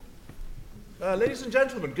Ladies and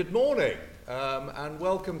gentlemen, good morning and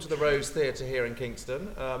welcome to the Rose Theatre here in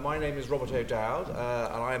Kingston. My name is Robert O'Dowd and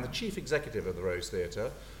I am the Chief Executive of the Rose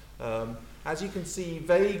Theatre. As you can see,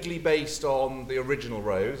 vaguely based on the original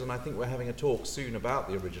Rose, and I think we're having a talk soon about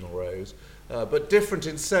the original Rose, but different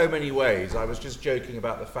in so many ways. I was just joking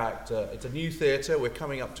about the fact it's a new theatre, we're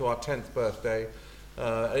coming up to our 10th birthday.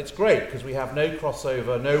 It's great because we have no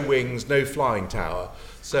crossover, no wings, no flying tower.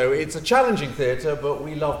 So it's a challenging theatre, but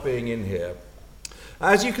we love being in here.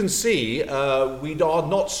 As you can see, we are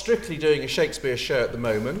not strictly doing a Shakespeare show at the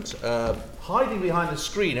moment. Hiding behind the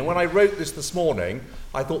screen, and when I wrote this morning,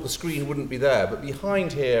 I thought the screen wouldn't be there, but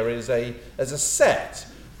behind here is a set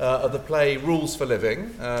of the play Rules for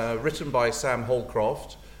Living, written by Sam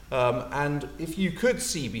Holcroft. And if you could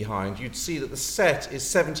see behind, you'd see that the set is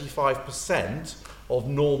 75% of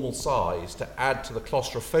normal size to add to the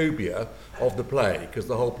claustrophobia of the play, because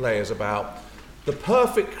the whole play is about the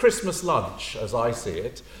perfect Christmas lunch, as I see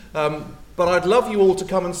it. But I'd love you all to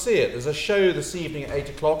come and see it. There's a show this evening at 8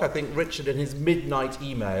 o'clock. I think Richard, in his midnight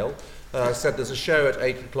email, said there's a show at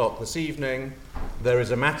 8 o'clock this evening. There is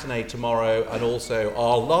a matinee tomorrow, and also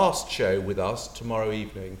our last show with us tomorrow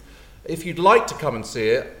evening. If you'd like to come and see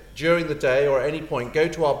it during the day or at any point, go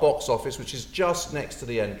to our box office, which is just next to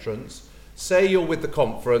the entrance. Say you're with the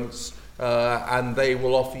conference, and they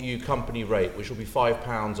will offer you company rate, which will be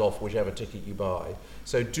 £5 off whichever ticket you buy.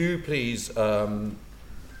 So do please come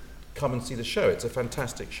and see the show. It's a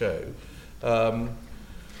fantastic show.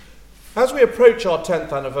 As we approach our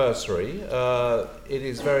 10th anniversary, it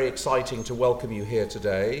is very exciting to welcome you here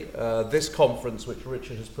today. This conference, which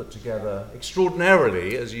Richard has put together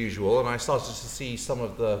extraordinarily, as usual, and I started to see some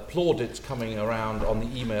of the plaudits coming around on the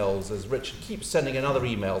emails as Richard keeps sending another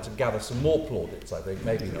email to gather some more plaudits, I think,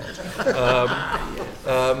 maybe not.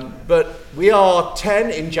 But we are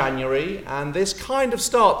 10 in January, and this kind of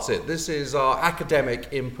starts it. This is our academic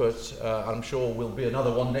input. I'm sure will be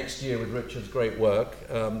another one next year with Richard's great work.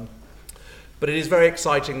 But it is very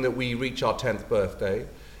exciting that we reach our 10th birthday.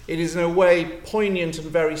 It is in a way poignant and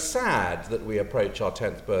very sad that we approach our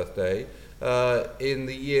 10th birthday in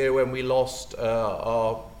the year when we lost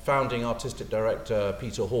our founding artistic director,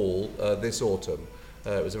 Peter Hall, this autumn.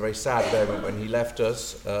 It was a very sad moment when he left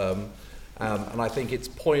us, and I think it's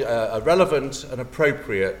relevant and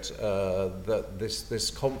appropriate that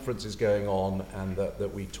this conference is going on and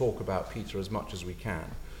that we talk about Peter as much as we can.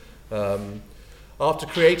 After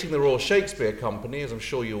creating the Royal Shakespeare Company, as I'm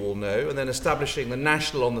sure you all know, and then establishing the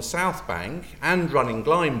National on the South Bank and running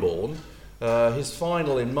Glyndebourne, his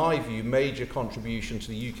final, in my view, major contribution to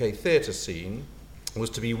the UK theatre scene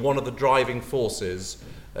was to be one of the driving forces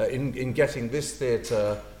in getting this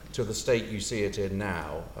theatre to the state you see it in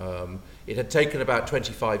now. It had taken about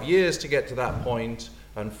 25 years to get to that point,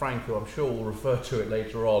 and Frank, who I'm sure will refer to it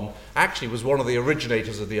later on, actually was one of the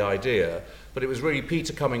originators of the idea. But it was really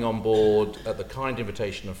Peter coming on board at the kind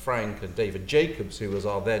invitation of Frank and David Jacobs, who was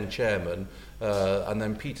our then chairman, and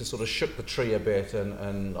then Peter sort of shook the tree a bit,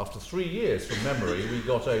 and after 3 years, from memory, we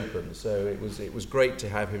got open. So it was great to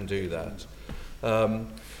have him do that.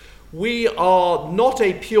 We are not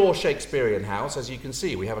a pure Shakespearean house, as you can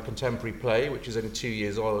see. We have a contemporary play, which is only 2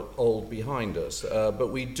 years old behind us.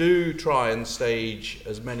 But we do try and stage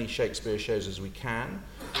as many Shakespeare shows as we can.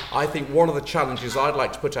 I think one of the challenges I'd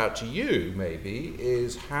like to put out to you, maybe,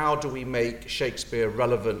 is how do we make Shakespeare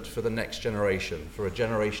relevant for the next generation, for a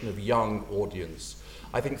generation of young audience?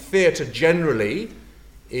 I think theatre generally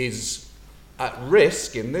is at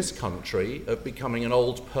risk in this country of becoming an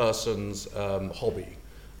old person's hobby.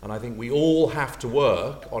 And I think we all have to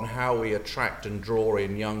work on how we attract and draw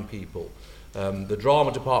in young people. The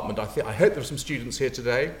drama department, I hope there are some students here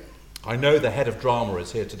today. I know the head of drama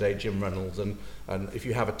is here today, Jim Reynolds, and if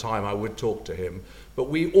you have a time, I would talk to him. But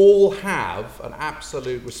we all have an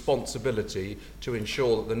absolute responsibility to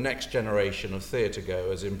ensure that the next generation of theatre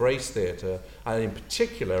goers embrace theatre, and in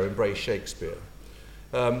particular, embrace Shakespeare.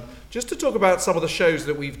 Just to talk about some of the shows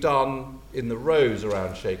that we've done in the Rose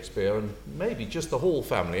around Shakespeare, and maybe just the Hall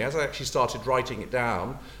family. As I actually started writing it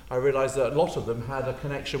down, I realised that a lot of them had a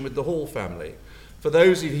connection with the Hall family. For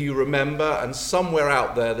those of you who remember, and somewhere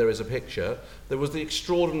out there is a picture, there was the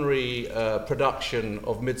extraordinary production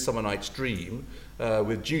of Midsummer Night's Dream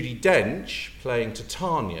with Judi Dench playing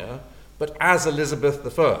Titania, but as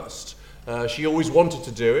Elizabeth I. She always wanted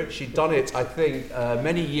to do it. She'd done it, I think,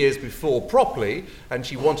 many years before properly, and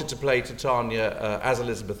she wanted to play Titania as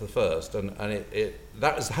Elizabeth I. And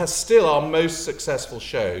has still our most successful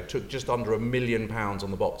show, took just under £1 million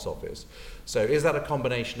on the box office. So is that a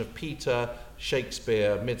combination of Peter,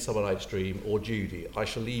 Shakespeare, Midsummer Night's Dream, or Judy? I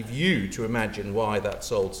shall leave you to imagine why that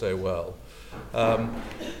sold so well.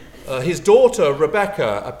 His daughter,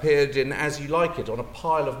 Rebecca, appeared in As You Like It on a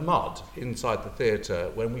pile of mud inside the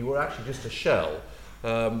theatre when we were actually just a shell.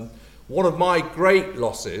 One of my great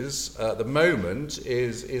losses at the moment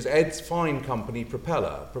is Ed's fine company,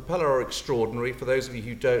 Propeller. Propeller are extraordinary. For those of you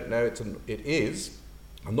who don't know, it is,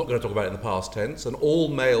 I'm not going to talk about it in the past tense, an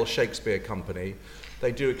all-male Shakespeare company.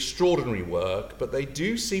 They do extraordinary work, but they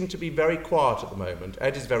do seem to be very quiet at the moment.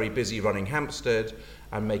 Ed is very busy running Hampstead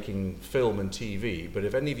and making film and TV, but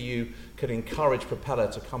if any of you can encourage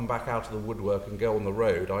Propeller to come back out of the woodwork and go on the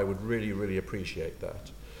road, I would really, really appreciate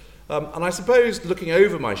that. And I suppose, looking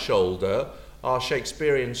over my shoulder, our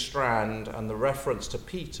Shakespearean strand and the reference to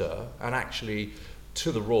Peter, and actually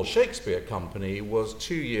to the Royal Shakespeare Company, was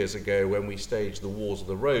 2 years ago when we staged The Wars of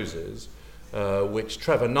the Roses, which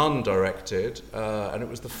Trevor Nunn directed, and it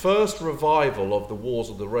was the first revival of The Wars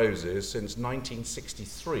of the Roses since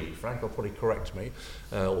 1963. Frank will probably correct me,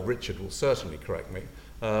 or Richard will certainly correct me.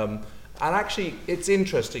 And actually, it's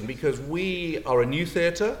interesting because we are a new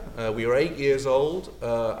theatre. We are 8 years old,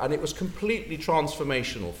 and it was completely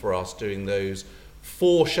transformational for us doing those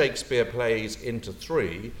 4 Shakespeare plays into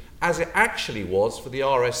 3, as it actually was for the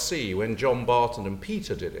RSC when John Barton and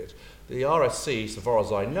Peter did it. The RSC, so far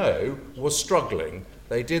as I know, was struggling.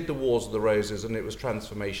 They did The Wars of the Roses, and it was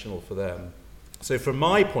transformational for them. So from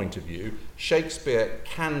my point of view, Shakespeare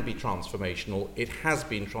can be transformational. It has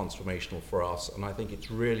been transformational for us, and I think it's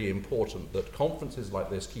really important that conferences like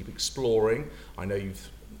this keep exploring. I know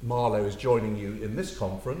Marlowe is joining you in this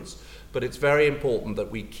conference, but it's very important that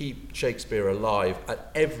we keep Shakespeare alive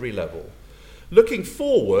at every level. Looking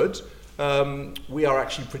forward, we are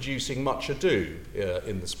actually producing Much Ado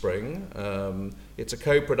in the spring. It's a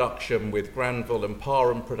co-production with Granville and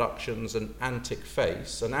Parham Productions and Antic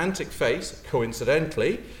Face. And Antic Face,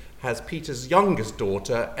 coincidentally, has Peter's youngest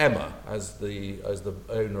daughter, Emma, as the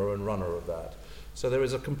owner and runner of that. So there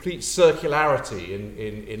is a complete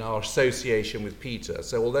circularity in our association with Peter.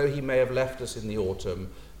 So although he may have left us in the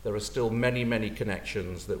autumn, there are still many, many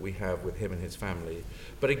connections that we have with him and his family.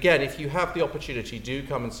 But again, if you have the opportunity, do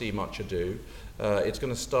come and see Much Ado. It's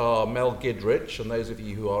going to star Mel Giedrich, and those of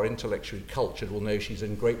you who are intellectually cultured will know she's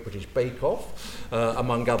in Great British Bake Off,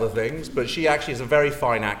 among other things. But she actually is a very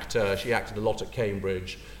fine actor. She acted a lot at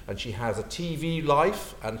Cambridge, and she has a TV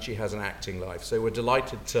life, and she has an acting life. So we're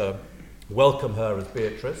delighted to welcome her as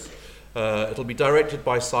Beatrice. It'll be directed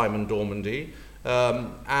by Simon Dormandy.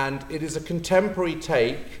 And it is a contemporary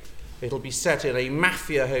take. It'll be set in a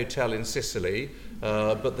mafia hotel in Sicily,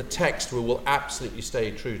 but the text will absolutely stay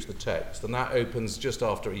true to the text, and that opens just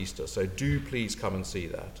after Easter, so do please come and see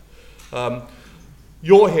that.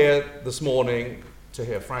 You're here this morning to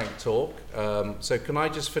hear Frank talk, so can I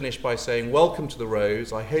just finish by saying welcome to the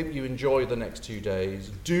Rose. I hope you enjoy the next 2 days.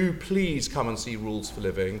 Do please come and see Rules for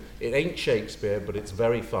Living. It ain't Shakespeare, but it's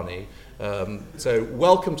very funny. So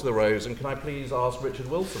welcome to the Rose, and can I please ask Richard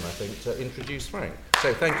Wilson, I think, to introduce Frank.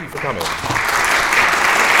 So thank you for coming.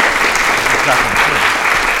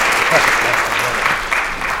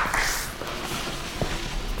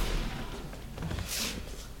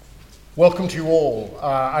 Welcome to you all.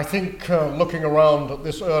 I think looking around at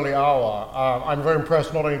this early hour, I'm very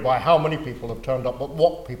impressed not only by how many people have turned up, but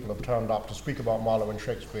what people have turned up to speak about Marlowe and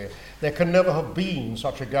Shakespeare. There can never have been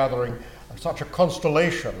such a gathering, such a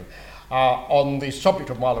constellation on the subject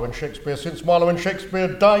of Marlowe and Shakespeare since Marlowe and Shakespeare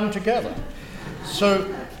dined together.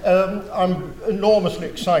 So I'm enormously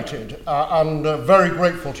excited and very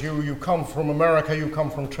grateful to you. You come from America, you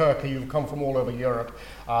come from Turkey, you've come from all over Europe.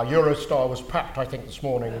 Eurostar was packed, I think, this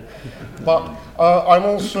morning. But I'm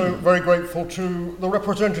also very grateful to the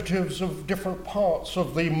representatives of different parts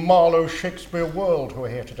of the Marlowe Shakespeare world who are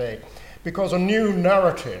here today, because a new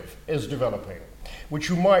narrative is developing, which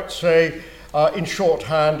you might say, in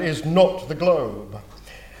shorthand, is not the globe.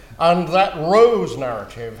 And that Rose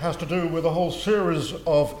narrative has to do with a whole series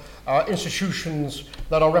of institutions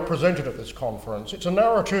that are represented at this conference. It's a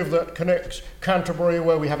narrative that connects Canterbury,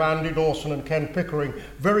 where we have Andy Dawson and Ken Pickering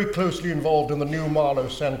very closely involved in the new Marlowe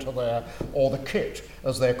Centre there, or the KIT,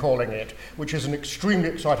 as they're calling it, which is an extremely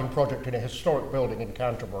exciting project in a historic building in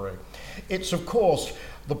Canterbury. It's, of course,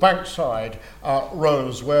 the Bankside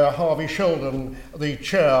Rose, where Harvey Sheldon, the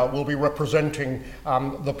chair, will be representing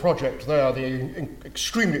the project there, the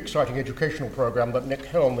extremely exciting educational program that Nick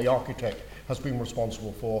Helm, the architect, has been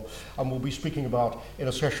responsible for, and we'll be speaking about in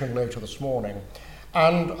a session later this morning.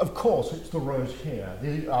 And of course, it's the Rose here.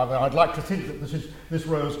 I'd like to think that this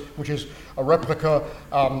Rose, which is a replica,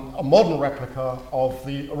 a modern replica of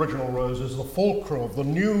the original Rose, is the fulcrum of the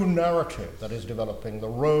new narrative that is developing, the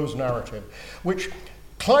Rose narrative, which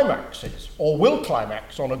climaxes, or will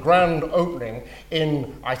climax on a grand opening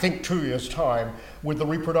in, I think, 2 years' time, with the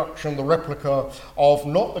reproduction, the replica of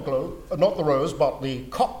not the Rose, but the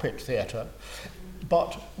Cockpit Theatre,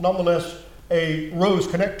 but nonetheless a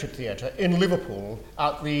Rose-connected theatre in Liverpool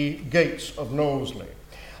at the gates of Knowsley.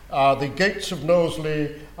 The gates of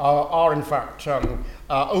Knowsley are in fact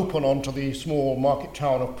open onto the small market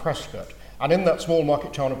town of Prescott. And in that small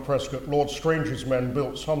market town of Prescott, Lord Strange's men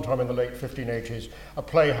built sometime in the late 1580s a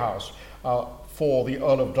playhouse for the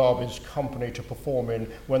Earl of Derby's company to perform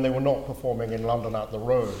in when they were not performing in London at the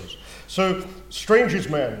Rose. So Strange's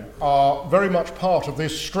men are very much part of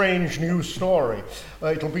this strange new story.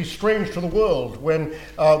 It'll be strange to the world when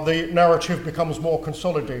the narrative becomes more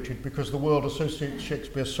consolidated because the world associates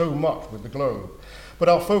Shakespeare so much with the Globe. But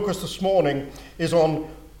our focus this morning is on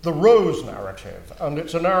the Rose narrative, and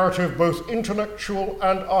it's a narrative both intellectual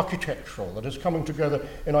and architectural that is coming together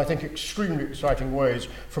in, I think, extremely exciting ways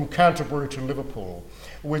from Canterbury to Liverpool,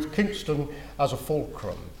 with Kingston as a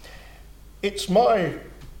fulcrum. It's my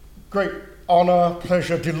great honour,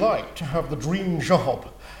 pleasure, delight to have the dream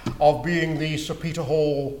job of being the Sir Peter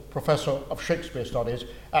Hall Professor of Shakespeare Studies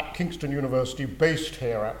at Kingston University, based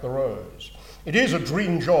here at the Rose. It is a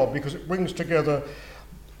dream job because it brings together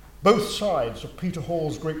both sides of Peter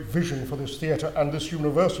Hall's great vision for this theatre and this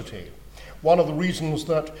university. One of the reasons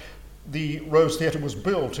that the Rose Theatre was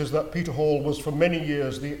built is that Peter Hall was for many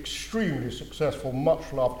years the extremely successful,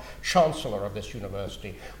 much-loved Chancellor of this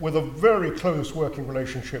university, with a very close working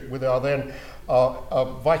relationship with our then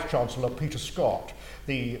Vice-Chancellor Peter Scott,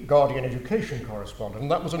 the Guardian education correspondent, and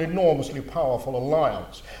that was an enormously powerful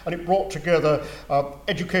alliance. And it brought together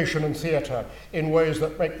education and theatre in ways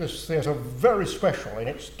that make this theatre very special in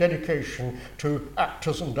its dedication to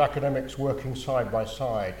actors and academics working side by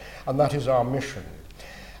side, and that is our mission.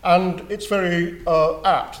 And it's very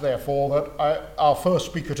apt, therefore, that our first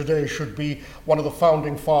speaker today should be one of the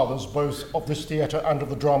founding fathers both of this theatre and of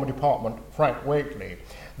the drama department, Frank Whately.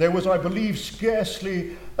 There was, I believe,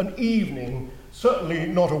 scarcely an evening, certainly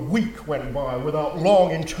not a week went by without long,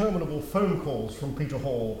 interminable phone calls from Peter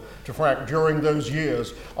Hall to Frank during those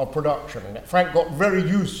years of production. Frank got very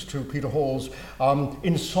used to Peter Hall's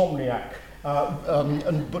insomniac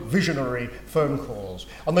but visionary phone calls.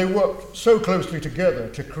 And they worked so closely together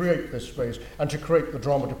to create this space and to create the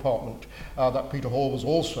drama department that Peter Hall was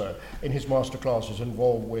also, in his masterclasses,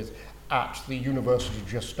 involved with at the university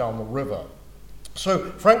just down the river. So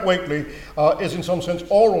Frank Whately is in some sense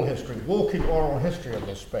oral history, walking oral history of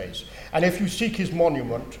this space. And if you seek his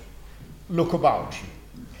monument, look about you.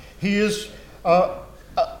 He is a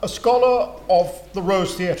scholar of the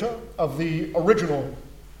Rose Theatre, of the original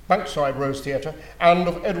Bankside Rose Theatre, and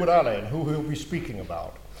of Edward Alleyn, who he'll be speaking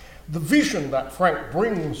about. The vision that Frank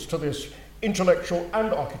brings to this intellectual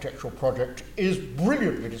and architectural project is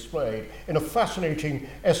brilliantly displayed in a fascinating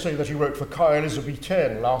essay that he wrote for Chi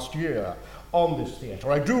Elizabethae last year on this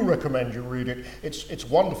theatre. I do recommend you read it. It's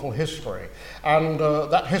wonderful history. And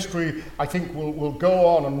that history, I think, will go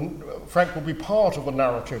on, and Frank will be part of the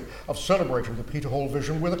narrative of celebrating the Peter Hall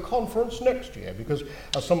vision with a conference next year, because,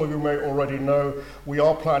 as some of you may already know, we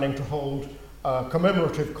are planning to hold a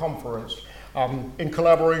commemorative conference in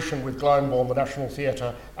collaboration with Glyndebourne, the National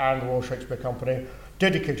Theatre, and the Royal Shakespeare Company,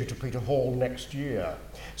 dedicated to Peter Hall next year.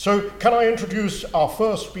 So, can I introduce our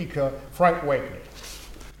first speaker, Frank Whately?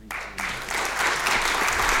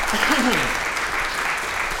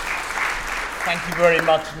 Thank you very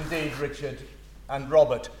much indeed, Richard and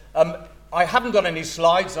Robert. I haven't got any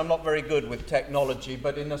slides. I'm not very good with technology,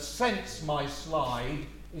 but in a sense my slide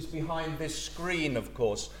is behind this screen, of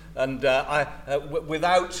course. And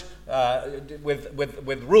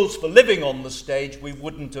with rules for living on the stage, we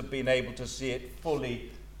wouldn't have been able to see it fully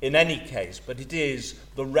in any case, but it is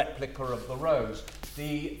the replica of the Rose.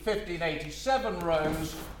 The 1587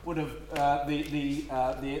 Rose would have, the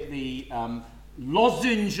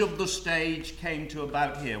lozenge of the stage came to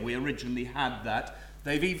about here. We originally had that.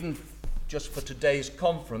 They've even, just for today's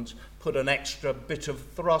conference, put an extra bit of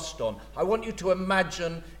thrust on. I want you to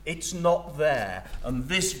imagine it's not there, and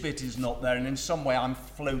this bit is not there, and in some way I'm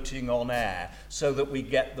floating on air, so that we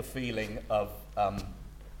get the feeling of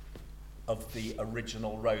the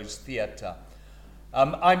original Rose Theatre.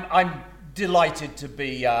 I'm delighted to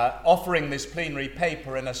be offering this plenary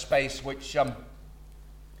paper in a space which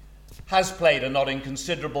has played a not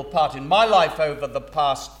inconsiderable part in my life over the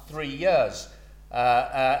past 3 years,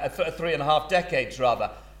 3.5 decades rather.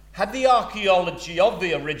 Had the archaeology of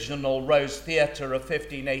the original Rose Theatre of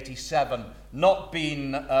 1587 not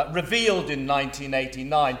been revealed in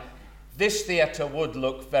 1989, this theatre would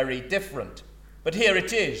look very different. But here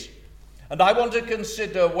it is. And I want to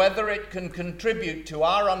consider whether it can contribute to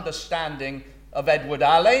our understanding of Edward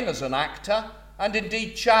Alleyn as an actor, and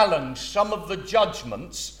indeed challenge some of the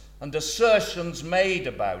judgments and assertions made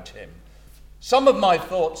about him. Some of my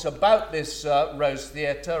thoughts about this Rose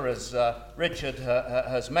Theatre, as Richard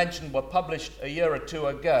has mentioned, were published a year or two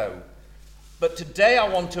ago. But today I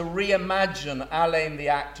want to reimagine Alleyn the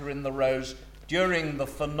actor in the Rose during the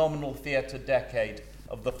phenomenal theatre decade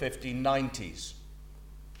of the 1590s.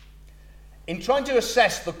 In trying to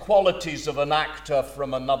assess the qualities of an actor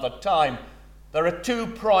from another time, there are two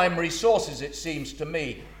primary sources, it seems to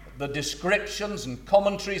me: the descriptions and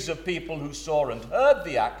commentaries of people who saw and heard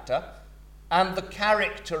the actor, and the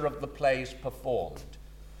character of the plays performed.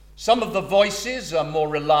 Some of the voices are more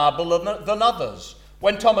reliable than others.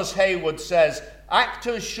 When Thomas Hayward says,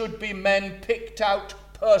 "Actors should be men picked out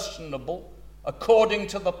personable according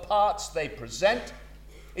to the parts they present,"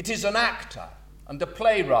 it is an actor and a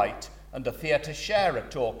playwright and a theatre sharer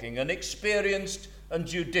talking, an experienced and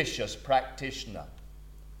judicious practitioner.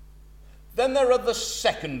 Then there are the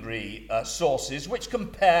secondary sources which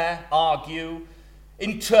compare, argue,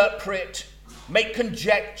 interpret, make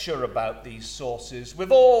conjecture about these sources,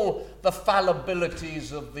 with all the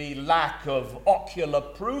fallibilities of the lack of ocular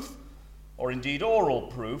proof, or indeed oral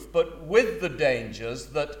proof, but with the dangers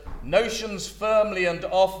that notions firmly and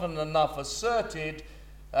often enough asserted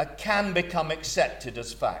can become accepted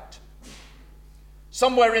as fact.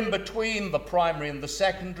 Somewhere in between the primary and the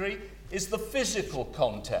secondary is the physical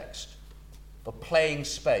context, the playing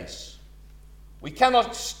space. We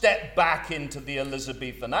cannot step back into the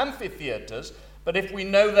Elizabethan amphitheatres, but if we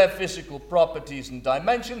know their physical properties and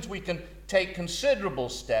dimensions, we can take considerable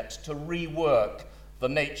steps to rework the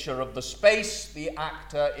nature of the space the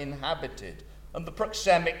actor inhabited and the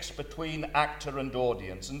proxemics between actor and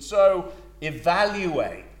audience, and so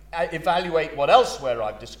evaluate what elsewhere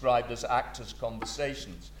I've described as actors'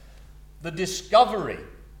 conversations. The discovery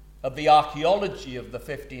of the archaeology of the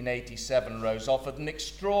 1587 Rose offered an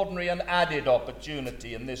extraordinary and added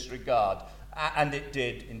opportunity in this regard, and it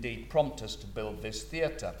did indeed prompt us to build this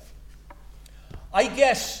theatre. I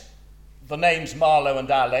guess the names Marlowe and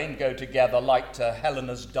Alleyn go together like to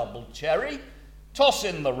Helena's double cherry. Toss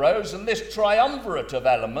in the Rose, and this triumvirate of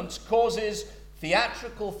elements causes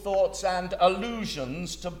theatrical thoughts and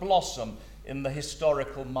allusions to blossom in the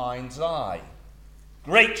historical mind's eye.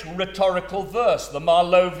 Great rhetorical verse, the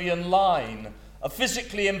Marlovian line, a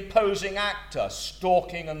physically imposing actor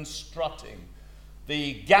stalking and strutting,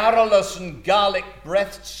 the garrulous and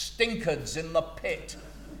garlic-breathed stinkards in the pit,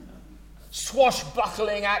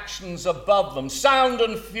 swashbuckling actions above them, sound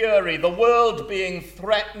and fury, the world being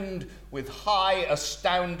threatened with high,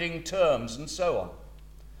 astounding terms, and so on.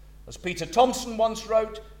 As Peter Thomson once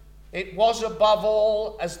wrote, it was above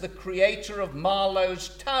all as the creator of Marlowe's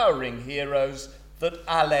towering heroes that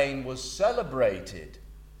Alleyn was celebrated.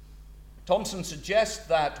 Thomson suggests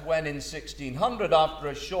that when in 1600, after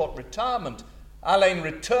a short retirement, Alleyn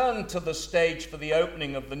returned to the stage for the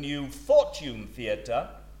opening of the new Fortune Theatre,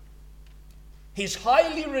 his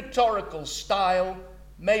highly rhetorical style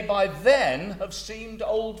may by then have seemed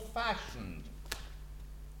old-fashioned.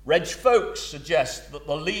 Reg Folks suggests that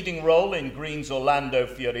the leading role in Green's Orlando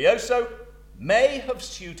Furioso may have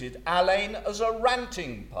suited Alleyn as a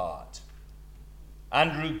ranting part.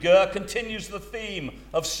 Andrew Gurr continues the theme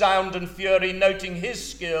of sound and fury, noting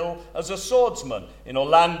his skill as a swordsman. In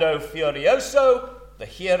Orlando Furioso, the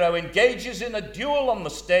hero engages in a duel on the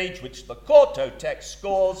stage, which the quarto text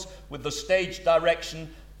scores with the stage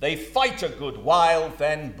direction, "They fight a good while,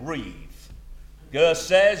 then breathe." Gurr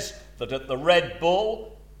says that at the Red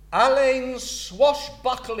Bull, Alleyn's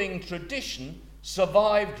swashbuckling tradition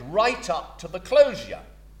survived right up to the closure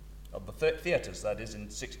of the theatres, that is, in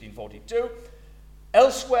 1642.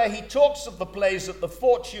 Elsewhere, he talks of the plays at the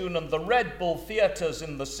Fortune and the Red Bull theatres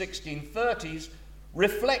in the 1630s,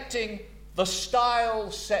 reflecting the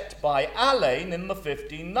style set by Alleyn in the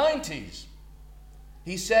 1590s.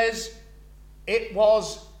 He says it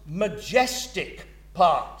was majestic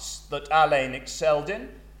parts that Alleyn excelled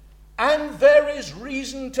in, and there is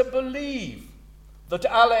reason to believe that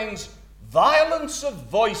Alleyn's violence of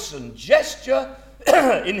voice and gesture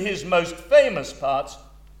in his most famous parts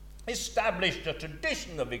established a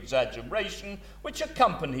tradition of exaggeration which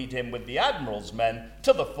accompanied him with the Admiral's men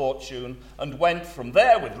to the Fortune and went from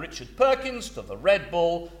there with Richard Perkins to the Red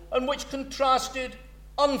Bull, and which contrasted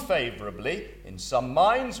unfavourably in some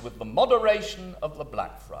minds with the moderation of the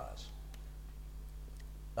Blackfriars.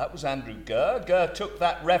 That was Andrew Gurr. Gurr took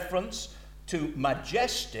that reference to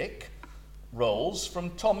majestic roles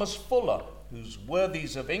from Thomas Fuller, whose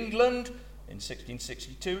Worthies of England in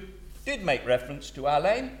 1662 did make reference to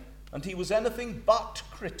Alleyn, and he was anything but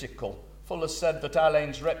critical. Fuller said that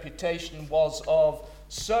Alleyn's reputation was of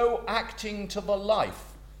so acting to the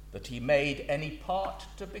life that he made any part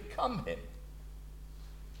to become him.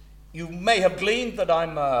 You may have gleaned that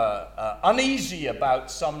I'm uneasy about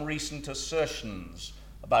some recent assertions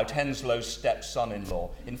about Henslow's stepson-in-law.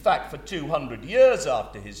 In fact, for 200 years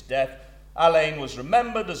after his death, Alleyn was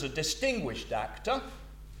remembered as a distinguished actor,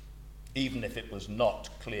 even if it was not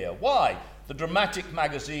clear why. The dramatic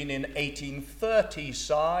magazine in 1830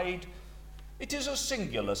 sighed, "It is a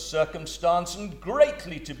singular circumstance and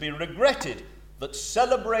greatly to be regretted that,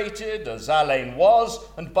 celebrated as Alleyn was,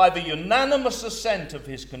 and by the unanimous assent of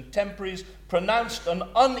his contemporaries pronounced an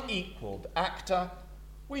unequalled actor,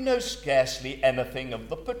 we know scarcely anything of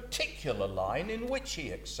the particular line in which he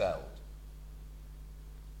excelled."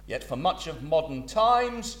 Yet for much of modern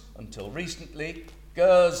times, until recently,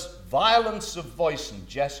 Gurr's violence of voice and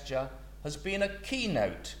gesture has been a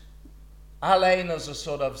keynote. Alleyn as a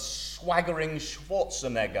sort of swaggering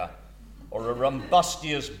Schwarzenegger, or a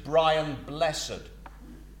rumbustious Brian Blessed.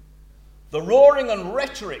 The roaring and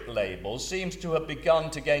rhetoric label seems to have begun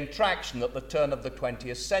to gain traction at the turn of the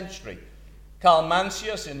 20th century. Karl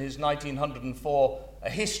Mansius, in his 1904 A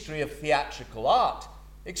History of Theatrical Art,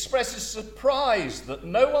 expresses surprise that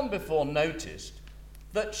no one before noticed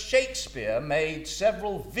that Shakespeare made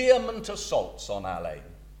several vehement assaults on Alleyn.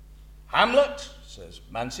 Hamlet, says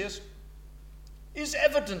Mansius, is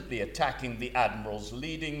evidently attacking the Admiral's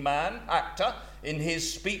leading man, actor, in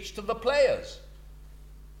his speech to the players.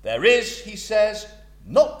 There is, he says,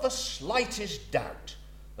 not the slightest doubt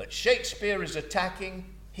that Shakespeare is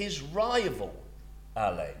attacking his rival,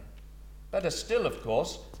 Alleyn. Better still, of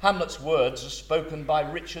course, Hamlet's words are spoken by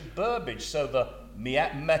Richard Burbage, so the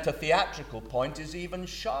meta-theatrical point is even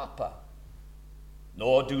sharper.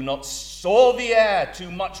 "Nor do not saw the air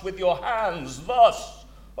too much with your hands thus.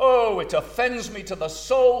 Oh, it offends me to the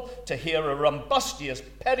soul to hear a rumbustious,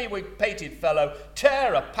 periwig-pated fellow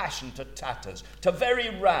tear a passion to tatters, to very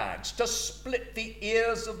rags, to split the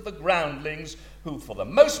ears of the groundlings, who for the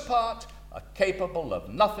most part are capable of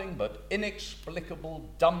nothing but inexplicable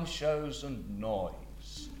dumb shows and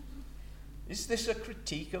noise." Is this a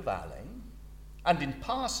critique of Alleyn? And in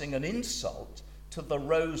passing, an insult to the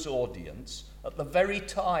Rose audience at the very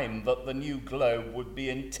time that the New Globe would be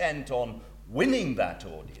intent on winning that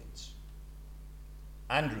audience?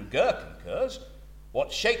 Andrew Gurr concurs.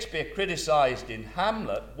 What Shakespeare criticised in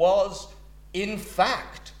Hamlet was, in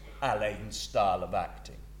fact, Alleyn's style of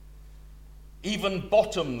acting. Even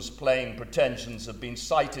Bottom's playing pretensions have been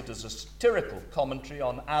cited as a satirical commentary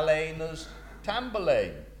on Alleyn as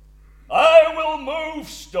Tamburlaine. "I will move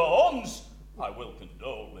storms, I will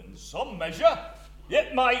condole in some measure,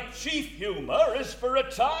 yet my chief humour is for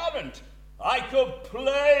a tyrant. I could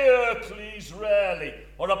play Hercules rarely,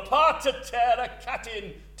 or a part to tear a cat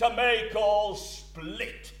in to make all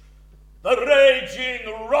split. The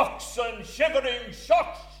raging rocks and shivering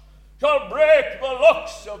shocks shall break the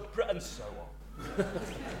locks of and so on."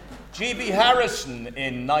 G.B. Harrison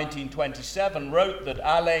in 1927 wrote that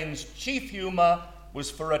Alleyn's chief humour was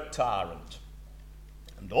for a tyrant,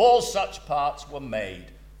 and all such parts were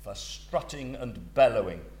made for strutting and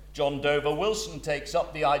bellowing. John Dover Wilson takes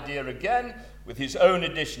up the idea again with his own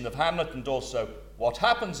edition of Hamlet and also What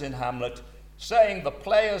Happens in Hamlet, saying the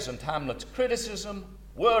players and Hamlet's criticism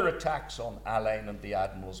were attacks on Alleyn and the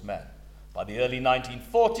Admiral's men. By the early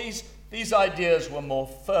 1940s, these ideas were more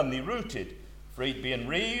firmly rooted. Freedby and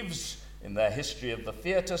Reeves, in their History of the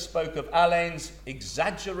Theatre, spoke of Alleyn's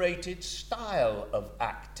exaggerated style of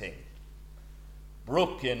acting.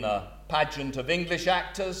 Brooke, in A Pageant of English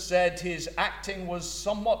Actors, said his acting was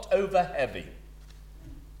somewhat over-heavy.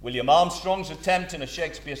 William Armstrong's attempt in a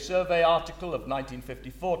Shakespeare Survey article of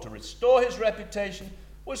 1954 to restore his reputation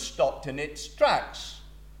was stopped in its tracks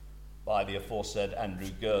by the aforesaid Andrew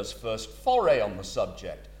Gurr's first foray on the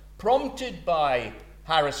subject. Prompted by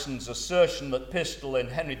Harrison's assertion that Pistol in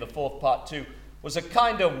Henry IV Part 2 was a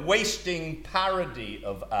kind of wasting parody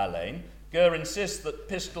of Alleyn, Gurr insists that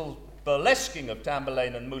Pistol's burlesquing of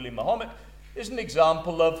Tamburlaine and Muley Mahomet is an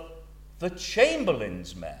example of the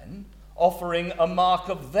Chamberlain's men offering a mark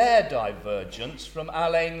of their divergence from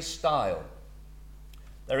Alleyn's style.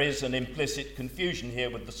 There is an implicit confusion here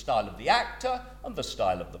with the style of the actor and the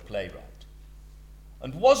style of the playwright.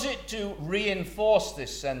 And was it to reinforce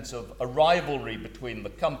this sense of a rivalry between the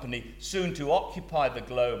company soon to occupy the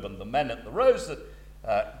Globe and the men at the Rose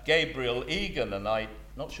that Gabriel Egan, and I'm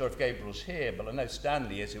not sure if Gabriel's here, but I know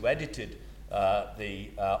Stanley is, who edited the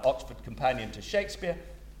Oxford Companion to Shakespeare,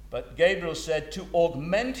 but Gabriel said, to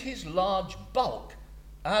augment his large bulk,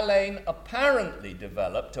 Alleyn apparently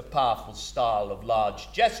developed a powerful style of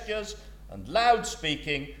large gestures and loud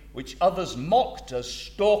speaking, which others mocked as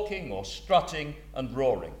stalking or strutting and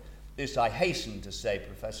roaring. This, I hasten to say,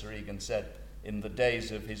 Professor Egan said, in the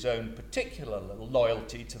days of his own particular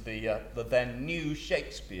loyalty to the then new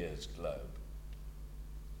Shakespeare's Globe.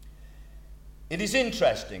 It is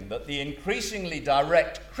interesting that the increasingly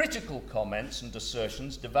direct critical comments and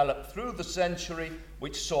assertions developed through the century,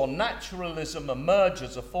 which saw naturalism emerge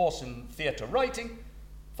as a force in theatre writing,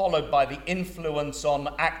 followed by the influence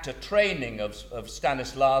on actor training of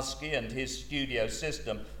Stanislavski and his studio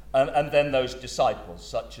system, and then those disciples,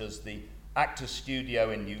 such as the Actors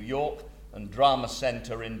Studio in New York and Drama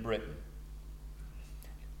Centre in Britain.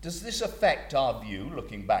 Does this affect our view,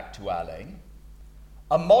 looking back to Alleyn?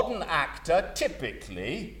 A modern actor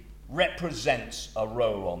typically represents a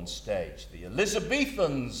role on stage. The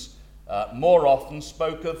Elizabethans more often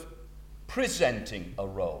spoke of presenting a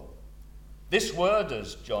role. This word,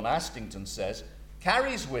 as John Astington says,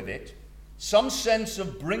 carries with it some sense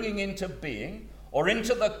of bringing into being or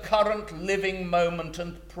into the current living moment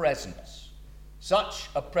and presence. Such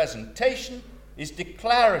a presentation is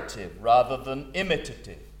declarative rather than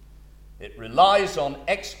imitative. It relies on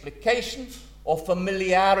explication or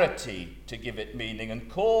familiarity to give it meaning and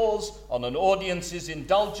calls on an audience's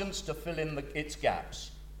indulgence to fill in its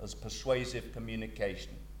gaps as persuasive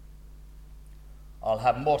communication. I'll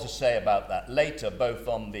have more to say about that later, both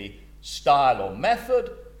on the style or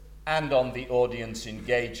method and on the audience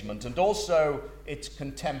engagement, and also its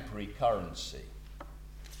contemporary currency.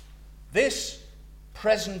 This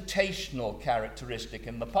presentational characteristic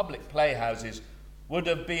in the public playhouses would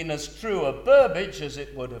have been as true of Burbage as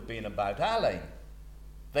it would have been about Alleyn.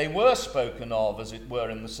 They were spoken of, as it were,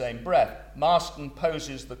 in the same breath. Marston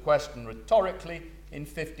poses the question rhetorically in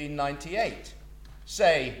 1598.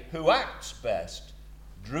 Say, who acts best,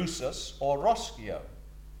 Drusus or Roscio?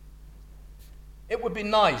 It would be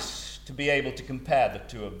nice to be able to compare the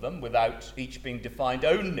two of them without each being defined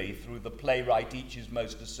only through the playwright each is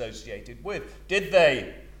most associated with. Did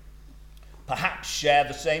they perhaps share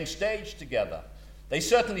the same stage together? They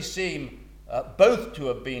certainly seem both to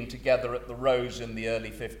have been together at the Rose in the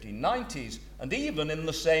early 1590s and even in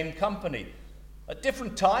the same company. At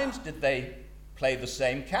different times, did they play the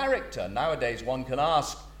same character? Nowadays, one can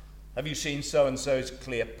ask, have you seen so-and-so's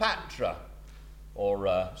Cleopatra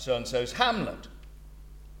or so-and-so's Hamlet?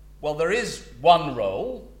 Well, there is one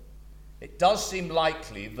role. It does seem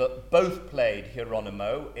likely that both played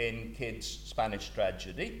Hieronymo in Kyd's Spanish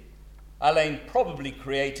tragedy. Alleyn probably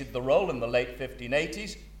created the role in the late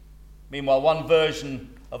 1580s. Meanwhile, one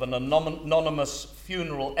version of an anonymous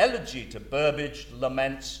funeral elegy to Burbage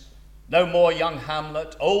laments, "No more young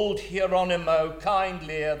Hamlet, old Hieronymo, kind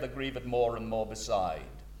Lear, the grieved more and more beside."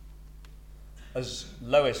 As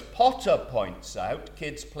Lois Potter points out,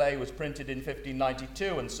 Kyd's play was printed in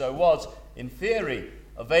 1592 and so was, in theory,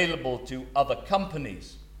 available to other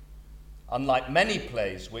companies, unlike many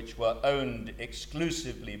plays which were owned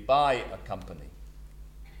exclusively by a company.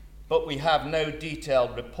 But we have no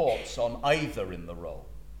detailed reports on either in the role.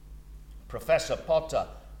 Professor Potter,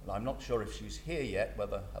 and I'm not sure if she's here yet,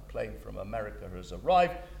 whether her plane from America has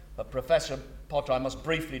arrived, but Professor Potter, I must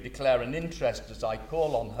briefly declare an interest as I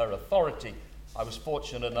call on her authority. I was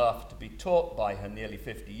fortunate enough to be taught by her nearly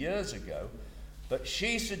 50 years ago, but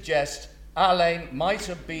she suggests Alleyn might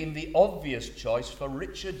have been the obvious choice for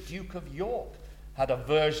Richard, Duke of York, had a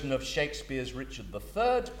version of Shakespeare's Richard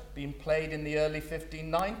III been played in the early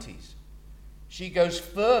 1590s. She goes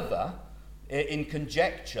further in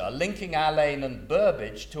conjecture, linking Alleyn and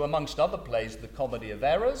Burbage to, amongst other plays, The Comedy of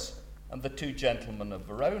Errors and The Two Gentlemen of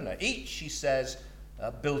Verona, each, she says,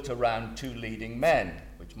 built around two leading men,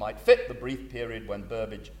 which might fit the brief period when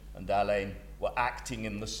Burbage and Alleyn were acting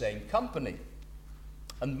in the same company.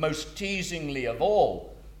 And most teasingly of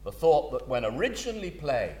all, the thought that when originally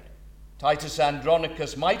played, Titus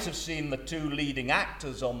Andronicus might have seen the two leading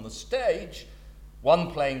actors on the stage,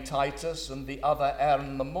 one playing Titus and the other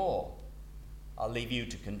Aaron the Moor. I'll leave you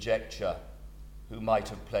to conjecture who might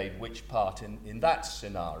have played which part in that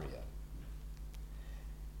scenario.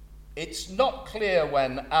 It's not clear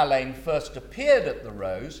when Alleyn first appeared at the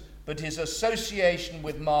Rose, but his association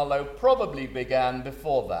with Marlowe probably began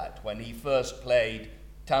before that, when he first played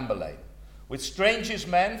Tamburlaine. With Strange's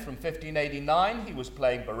Men from 1589, he was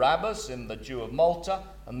playing Barabbas in The Jew of Malta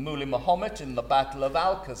and Muley Mahomet in the Battle of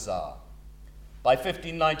Alcazar. By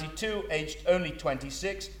 1592, aged only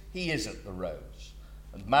 26, he is at the Rose,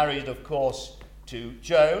 and married, of course, to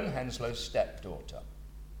Joan, Henslow's stepdaughter.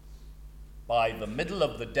 By the middle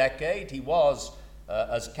of the decade, he was,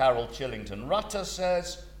 as Carol Chillington Rutter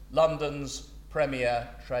says, London's premier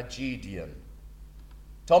tragedian.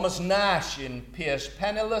 Thomas Nash in Piers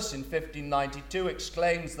Penniless in 1592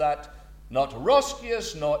 exclaims that not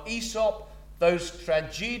Roscius nor Aesop, those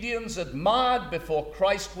tragedians admired before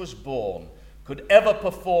Christ was born, could ever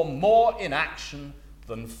perform more in action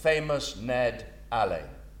than famous Ned Alleyn.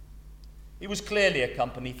 He was clearly a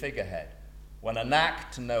company figurehead. When an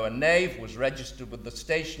act, no a knave, was registered with the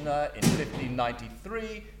stationer in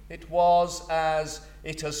 1593, it was as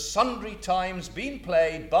it has sundry times been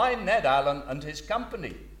played by Ned Alleyn and his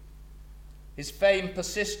company. His fame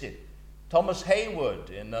persisted. Thomas Heywood,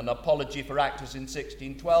 in an apology for actors in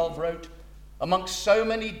 1612, wrote, "Amongst so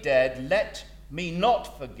many dead, let me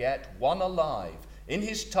not forget one alive, in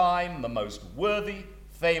his time the most worthy,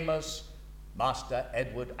 famous Master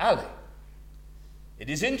Edward Alleyn." It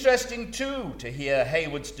is interesting, too, to hear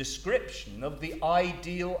Heywood's description of the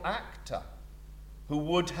ideal actor, who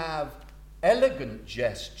would have elegant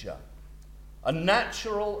gesture, a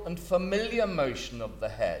natural and familiar motion of the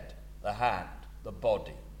head, the hand, the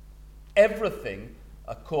body, everything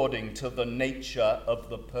according to the nature of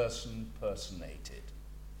the person personated.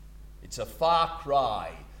 It's a far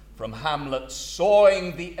cry from Hamlet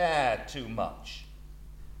sawing the air too much.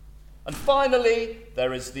 And finally,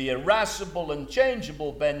 there is the irascible and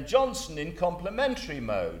changeable Ben Jonson in complementary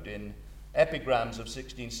mode. In Epigrams of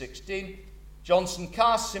 1616, Jonson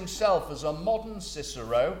casts himself as a modern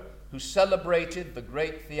Cicero who celebrated the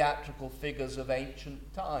great theatrical figures of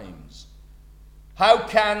ancient times. How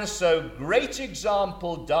can so great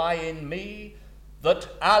example die in me,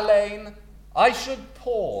 that, Alleyn, I should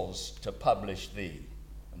pause to publish thee?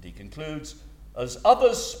 And he concludes, as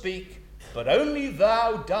others speak, but only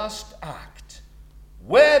thou dost act.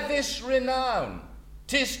 Where this renown?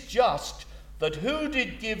 'Tis just that who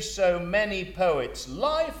did give so many poets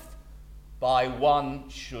life, by one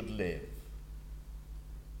should live.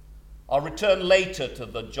 I'll return later to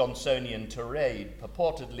the Johnsonian tirade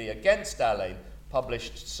purportedly against Alleyn,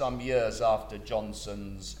 published some years after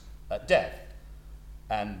Jonson's death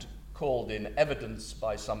and called in evidence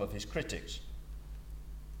by some of his critics.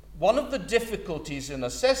 One of the difficulties in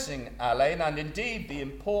assessing Alleyn, and indeed the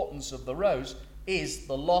importance of the Rose, is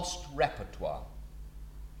the lost repertoire.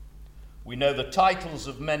 We know the titles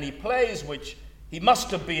of many plays which he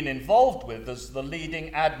must have been involved with as the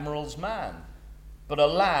leading admiral's man, but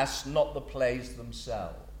alas, not the plays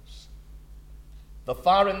themselves. The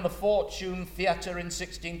Fire in the Fortune Theatre in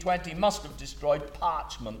 1620 must have destroyed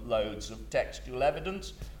parchment loads of textual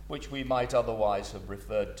evidence, which we might otherwise have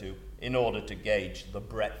referred to in order to gauge the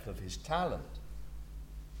breadth of his talent.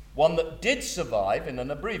 One that did survive in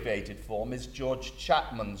an abbreviated form is George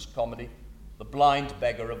Chapman's comedy, The Blind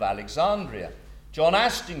Beggar of Alexandria. John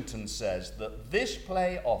Astington says that this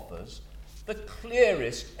play offers the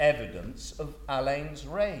clearest evidence of Alleyn's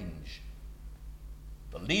range.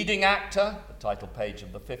 The leading actor, the title page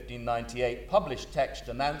of the 1598 published text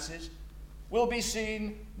announces, will be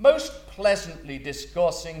seen most pleasantly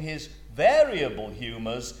discoursing his variable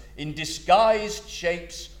humours in disguised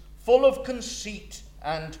shapes full of conceit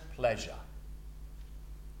and pleasure.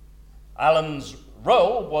 Alleyn's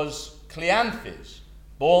role was Cleanthes,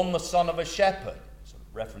 born the son of a shepherd, sort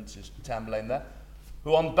of references to Tamburlaine there,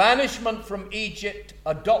 who on banishment from Egypt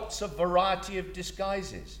adopts a variety of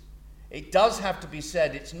disguises. It does have to be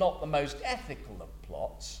said it's not the most ethical of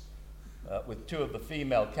plots, with two of the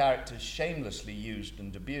female characters shamelessly used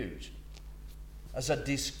and abused. As a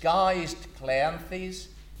disguised Cleanthes,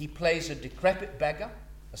 he plays a decrepit beggar,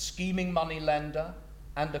 a scheming moneylender,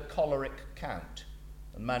 and a choleric count,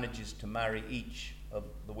 and manages to marry each of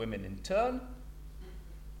the women in turn.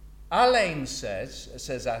 Alleyn says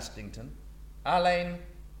Astington, Alleyn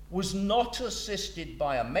was not assisted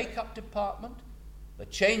by a makeup department. The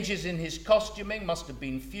changes in his costuming must have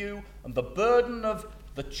been few, and the burden of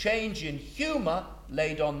the change in humour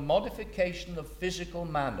laid on modification of physical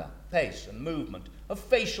manner, pace and movement, of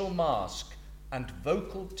facial mask, and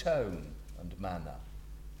vocal tone and manner.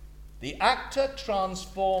 The actor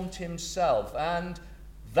transformed himself, and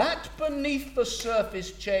that beneath the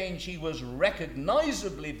surface change he was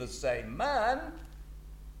recognisably the same man,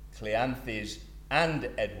 Cleanthes and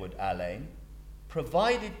Edward Alleyn,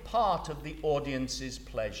 provided part of the audience's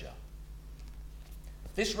pleasure.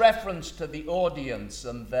 This reference to the audience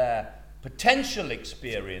and their potential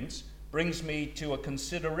experience brings me to a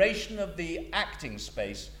consideration of the acting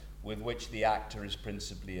space with which the actor is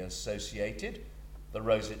principally associated, the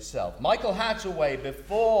Rose itself. Michael Hathaway,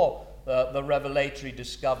 before the revelatory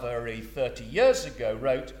discovery 30 years ago,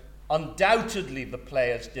 wrote, "Undoubtedly the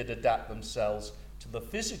players did adapt themselves to the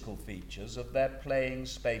physical features of their playing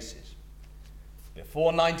spaces."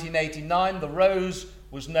 Before 1989, the Rose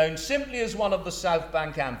was known simply as one of the South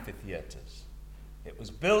Bank amphitheatres. It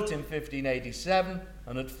was built in 1587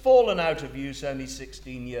 and had fallen out of use only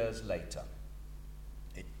 16 years later.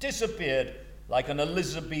 It disappeared like an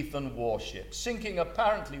Elizabethan warship, sinking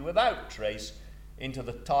apparently without trace into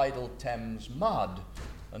the tidal Thames mud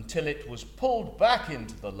until it was pulled back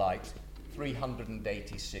into the light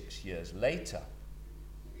 386 years later.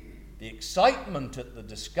 The excitement at the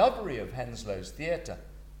discovery of Henslow's Theatre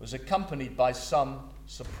was accompanied by some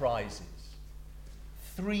surprises.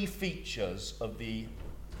 3 features of the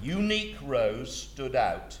unique Rose stood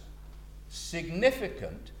out,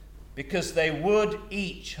 significant because they would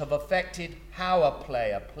each have affected how a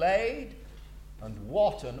player played and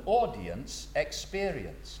what an audience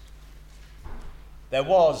experienced. There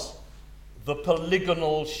was the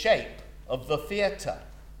polygonal shape of the theatre,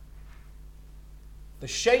 the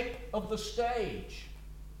shape of the stage,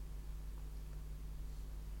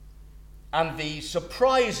 and the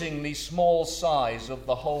surprisingly small size of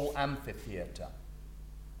the whole amphitheatre,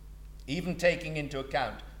 even taking into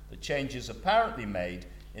account the changes apparently made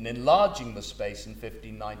in enlarging the space in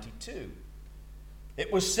 1592.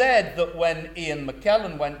 It was said that when Ian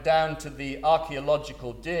McKellen went down to the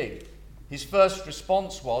archaeological dig, his first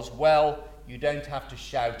response was, "Well, you don't have to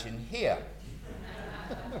shout in here."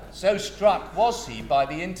 So struck was he by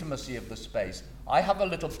the intimacy of the space. I have a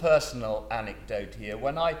little personal anecdote here.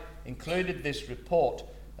 When I included this report,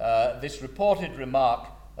 this reported remark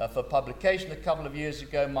for publication a couple of years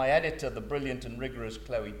ago, my editor, the brilliant and rigorous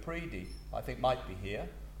Chloe Preedy, I think might be here,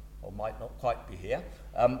 or might not quite be here,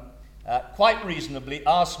 quite reasonably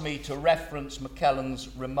asked me to reference McKellen's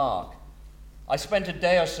remark. I spent a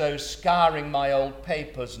day or so scouring my old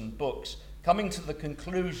papers and books, coming to the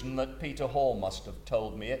conclusion that Peter Hall must have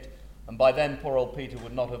told me it, and by then poor old Peter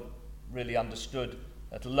would not have really understood,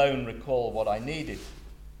 let alone recall what I needed.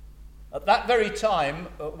 At that very time,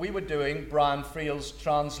 we were doing Brian Friel's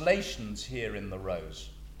translations here in the Rose.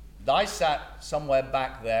 And I sat somewhere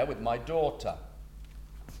back there with my daughter.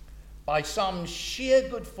 By some sheer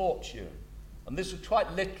good fortune, and this was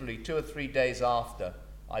quite literally 2 or 3 days after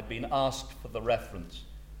I'd been asked for the reference.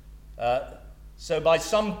 So by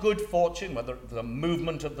some good fortune, whether the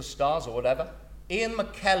movement of the stars or whatever, Ian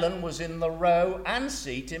McKellen was in the row and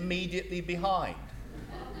seat immediately behind.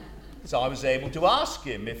 So I was able to ask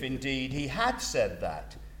him if indeed he had said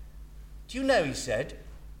that. "Do you know," he said,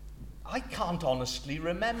 "I can't honestly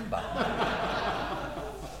remember.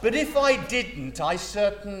 But if I didn't, I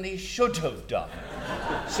certainly should have done.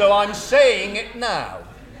 So I'm saying it now."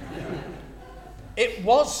 It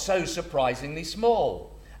was so surprisingly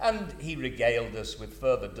small, and he regaled us with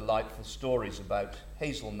further delightful stories about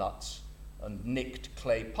hazelnuts and nicked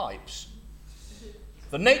clay pipes.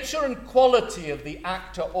 The nature and quality of the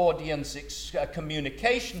actor-audience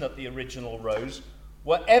communication at the original Rose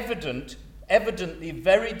were evidently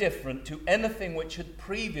very different to anything which had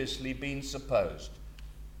previously been supposed.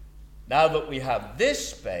 Now that we have this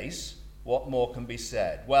space, what more can be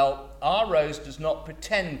said? Well, our Rose does not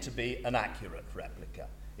pretend to be an accurate replica.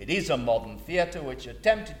 It is a modern theatre which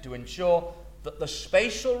attempted to ensure that the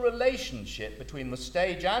spatial relationship between the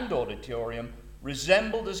stage and auditorium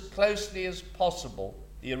resembled as closely as possible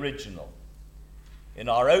the original. In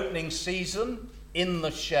our opening season, in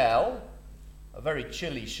the shell, a very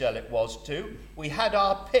chilly shell it was too, we had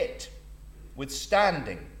our pit with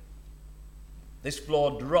standing. This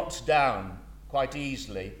floor drops down quite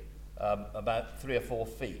easily, about 3 or 4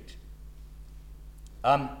 feet.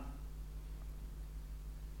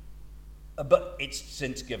 But it's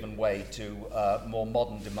since given way to more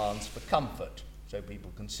modern demands for comfort, so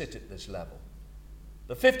people can sit at this level.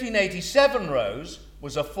 The 1587 Rose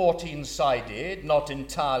was a 14-sided, not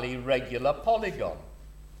entirely regular polygon.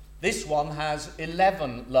 This one has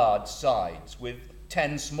 11 large sides with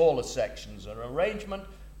 10 smaller sections, an arrangement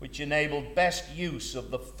which enabled best use of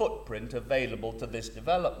the footprint available to this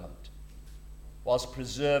development, whilst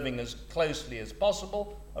preserving as closely as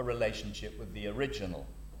possible a relationship with the original.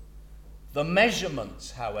 The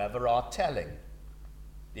measurements, however, are telling.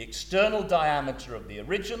 The external diameter of the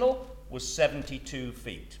original was 72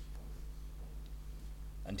 feet.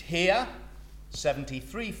 And here,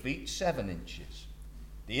 73 feet 7 inches.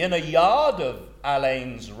 The inner yard of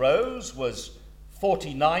Alleyn's Rose was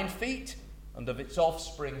 49 feet, and of its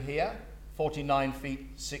offspring here, 49 feet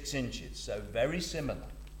 6 inches, so very similar.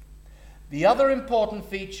 The other important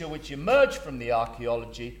feature which emerged from the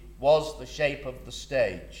archaeology was the shape of the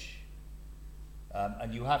stage.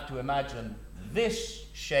 And you have to imagine this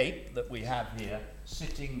shape that we have here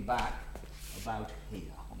sitting back about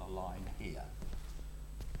here, on a line here.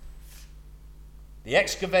 The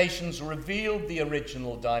excavations revealed the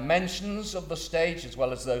original dimensions of the stage as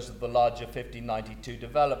well as those of the larger 1592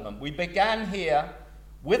 development. We began here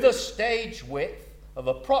with a stage width of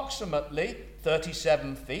approximately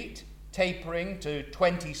 37 feet, tapering to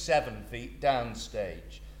 27 feet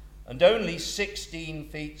downstage, and only 16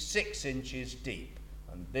 feet 6 inches deep.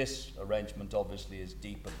 And this arrangement obviously is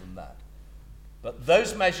deeper than that. But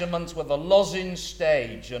those measurements were the lozenge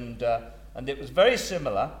stage, and it was very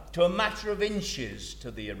similar to a matter of inches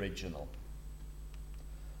to the original.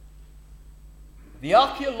 The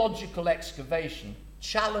archaeological excavation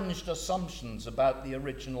challenged assumptions about the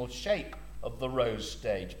original shape of the rose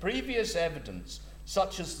stage. Previous evidence,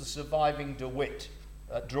 such as the surviving De Witt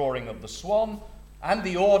drawing of the swan, and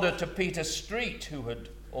the order to Peter Street, who had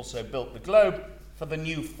also built the globe, for the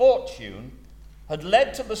new fortune, had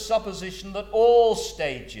led to the supposition that all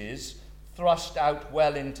stages thrust out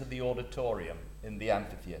well into the auditorium in the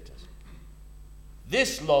amphitheatres.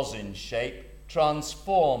 This lozenge shape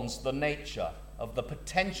transforms the nature of the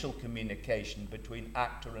potential communication between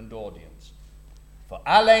actor and audience. For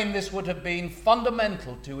Alleyn, this would have been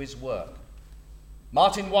fundamental to his work.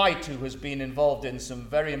 Martin White, who has been involved in some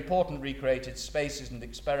very important recreated spaces and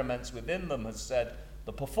experiments within them, has said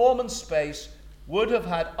the performance space would have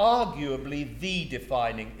had arguably the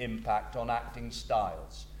defining impact on acting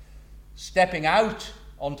styles. Stepping out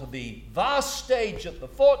onto the vast stage at the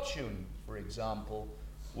Fortune, for example,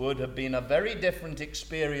 would have been a very different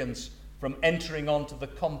experience from entering onto the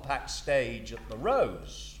compact stage at the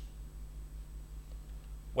Rose.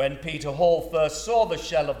 When Peter Hall first saw the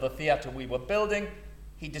shell of the theatre we were building,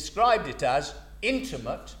 he described it as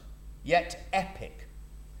intimate yet epic.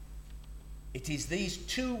 It is these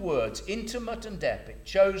two words, intimate and epic,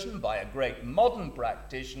 chosen by a great modern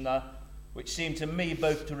practitioner, which seem to me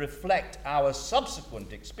both to reflect our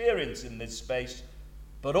subsequent experience in this space,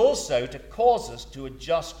 but also to cause us to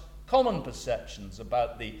adjust common perceptions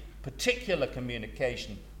about the particular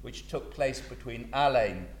communication which took place between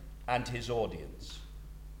Alleyn and his audience.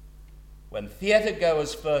 When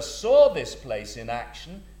theatre-goers first saw this place in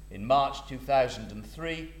action in March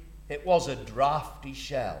 2003, it was a draughty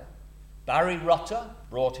shell. Barry Rutter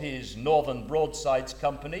brought his Northern Broadsides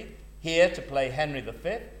Company here to play Henry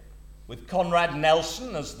V, with Conrad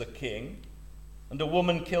Nelson as the king, and a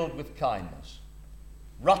woman killed with kindness.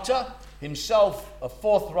 Rutter, himself a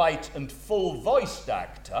forthright and full-voiced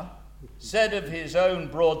actor, said of his own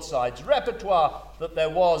Broadsides repertoire that there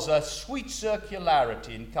was a sweet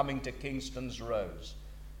circularity in coming to Kingston's Rose.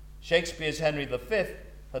 Shakespeare's Henry V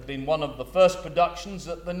had been one of the first productions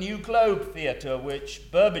at the New Globe Theatre,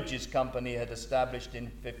 which Burbage's company had established in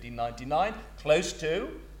 1599, close to,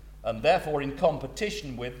 and therefore in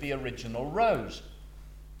competition with, the original Rose.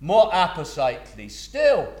 More appositely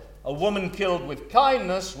still, A Woman Killed with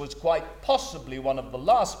Kindness was quite possibly one of the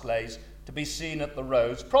last plays to be seen at the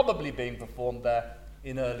Rose, probably being performed there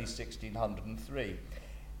in early 1603.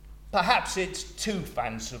 Perhaps it's too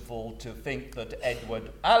fanciful to think that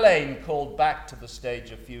Edward Alleyn, called back to the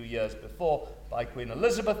stage a few years before by Queen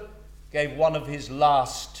Elizabeth, gave one of his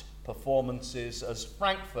last performances as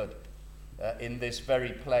Frankfurt in this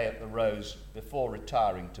very play at the Rose before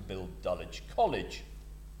retiring to build Dulwich College.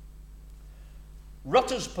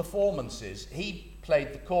 Rutter's performances, he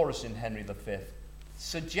played the chorus in Henry V,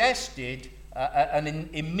 suggested an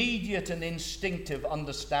immediate and instinctive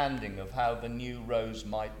understanding of how the new Rose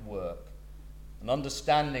might work, an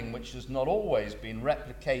understanding which has not always been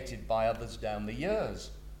replicated by others down the years.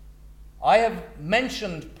 I have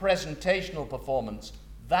mentioned presentational performance.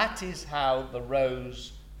 That is how the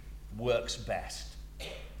Rose works best.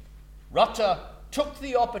 Rutter took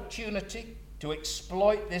the opportunity to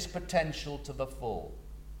exploit this potential to the full,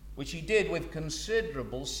 which he did with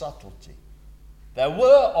considerable subtlety. There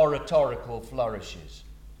were oratorical flourishes,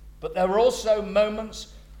 but there were also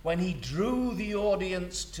moments when he drew the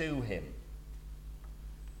audience to him,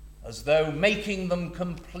 as though making them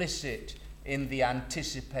complicit in the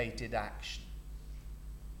anticipated action.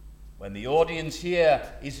 When the audience here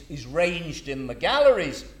is ranged in the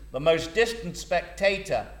galleries, the most distant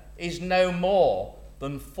spectator is no more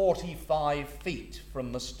than 45 feet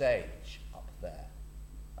from the stage up there,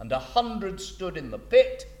 and 100 stood in the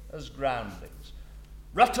pit as groundlings.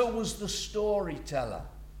 Rutter was the storyteller,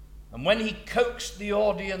 and when he coaxed the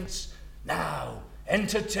audience, "Now,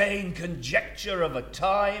 entertain conjecture of a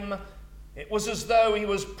time," it was as though he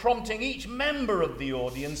was prompting each member of the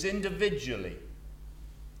audience individually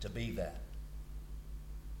to be there.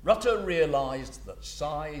 Rutter realized that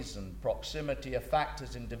size and proximity are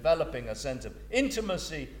factors in developing a sense of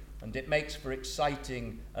intimacy, and it makes for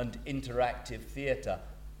exciting and interactive theatre.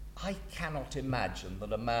 I cannot imagine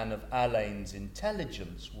that a man of Alleyn's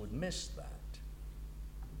intelligence would miss that.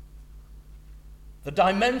 The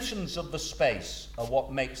dimensions of the space are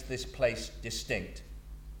what makes this place distinct,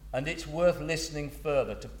 and it's worth listening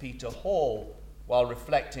further to Peter Hall while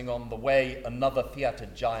reflecting on the way another theatre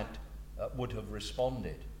giant would have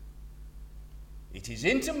responded. It is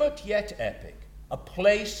intimate yet epic, a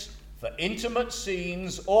place for intimate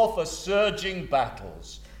scenes or for surging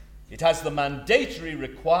battles. It has the mandatory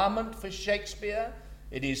requirement for Shakespeare.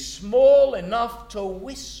 It is small enough to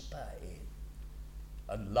whisper in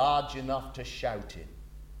and large enough to shout in.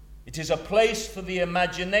 It is a place for the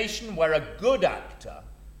imagination where a good actor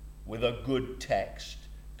with a good text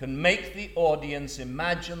can make the audience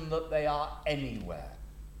imagine that they are anywhere.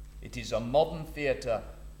 It is a modern theatre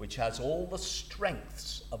which has all the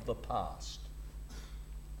strengths of the past.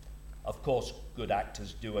 Of course, good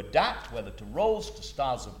actors do adapt, whether to roles, to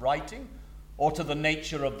styles of writing, or to the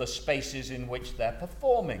nature of the spaces in which they're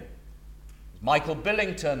performing. Michael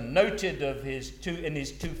Billington noted in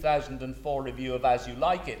his 2004 review of As You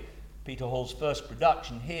Like It, Peter Hall's first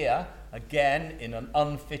production here, again in an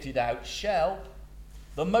unfitted out shell,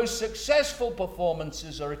 the most successful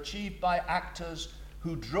performances are achieved by actors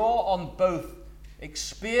who draw on both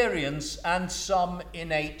experience and some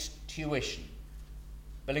innate tuition.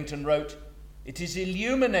 Billington wrote, "It is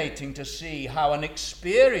illuminating to see how an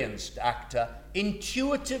experienced actor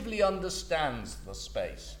intuitively understands the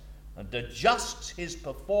space and adjusts his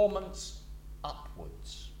performance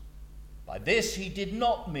upwards. By this he did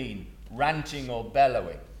not mean ranting or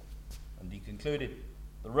bellowing." And he concluded,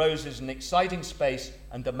 "The Rose is an exciting space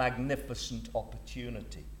and a magnificent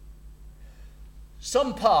opportunity."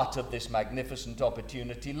 Some part of this magnificent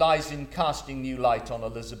opportunity lies in casting new light on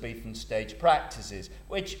Elizabethan stage practices,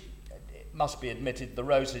 which, it must be admitted, the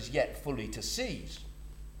Rose has yet fully to seize.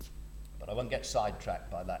 But I won't get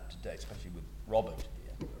sidetracked by that today, especially with Robert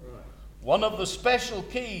here. Right. One of the special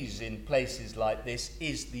keys in places like this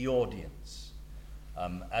is the audience,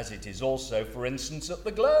 as it is also, for instance, at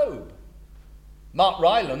the Globe. Mark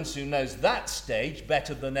Rylance, who knows that stage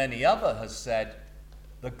better than any other, has said,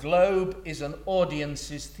 "The Globe is an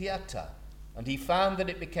audience's theatre," and he found that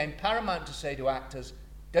it became paramount to say to actors,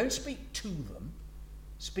 don't speak to them,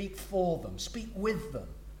 speak for them, speak with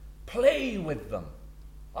them, play with them.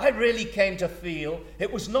 I really came to feel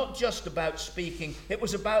it was not just about speaking, it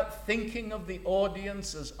was about thinking of the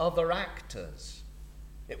audience as other actors.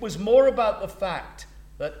 It was more about the fact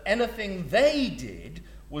that anything they did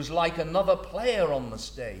was like another player on the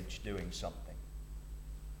stage doing something.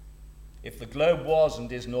 If the Globe was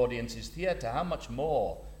and is an audience's theatre, how much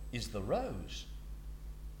more is the Rose?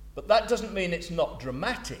 But that doesn't mean it's not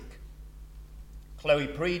dramatic. Chloe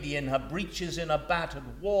Preedy, in her Breaches in a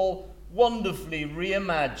Battered Wall, wonderfully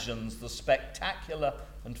reimagines the spectacular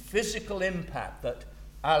and physical impact that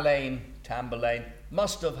Alleyn, Tamburlaine,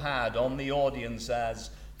 must have had on the audience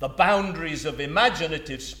as the boundaries of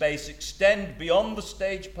imaginative space extend beyond the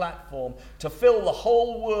stage platform to fill the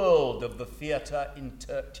whole world of the theatre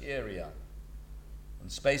interior.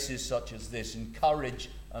 And spaces such as this encourage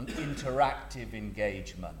an interactive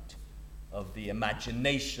engagement of the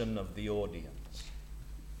imagination of the audience.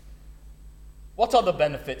 What other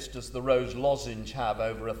benefits does the Rose lozenge have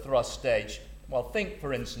over a thrust stage? Well, think,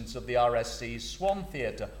 for instance, of the RSC's Swan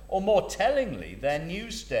Theatre, or more tellingly, their new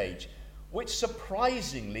stage, which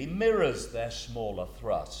surprisingly mirrors their smaller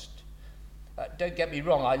thrust. Don't get me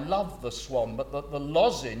wrong, I love the Swan, but the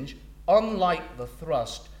lozenge, unlike the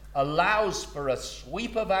thrust, allows for a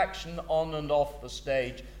sweep of action on and off the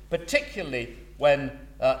stage, particularly when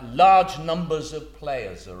large numbers of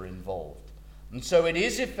players are involved. And so it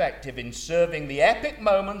is effective in serving the epic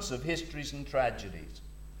moments of histories and tragedies.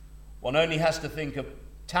 One only has to think of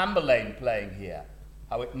Tamburlaine playing here,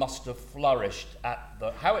 how it must have flourished at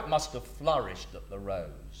the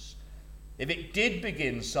Rose. If it did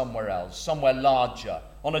begin somewhere else, somewhere larger,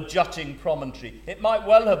 on a jutting promontory, it might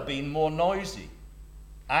well have been more noisy.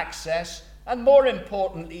 Access, and more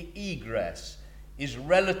importantly, egress, is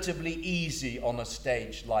relatively easy on a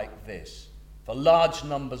stage like this, for large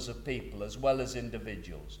numbers of people as well as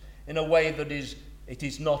individuals, in a way that it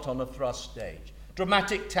is not on a thrust stage.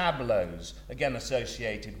 Dramatic tableaus, again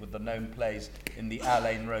associated with the known plays in the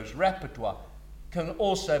Alleyn Rose repertoire, can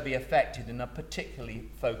also be affected in a particularly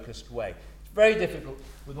focused way. It's very difficult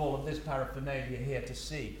with all of this paraphernalia here to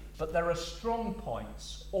see, but there are strong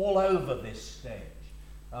points all over this stage.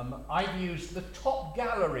 I've used the top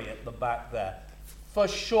gallery at the back there for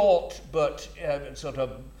short but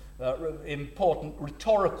important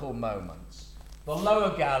rhetorical moments. The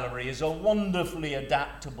lower gallery is a wonderfully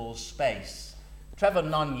adaptable space Trevor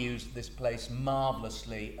Nunn used this place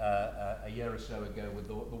marvellously a year or so ago with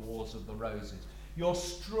the Wars of the Roses. Your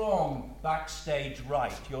strong backstage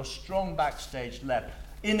right, your strong backstage left.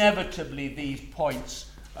 Inevitably, these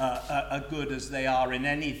points are good as they are in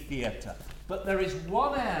any theatre. But there is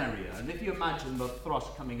one area, and if you imagine the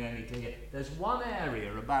thrust coming only to here, there's one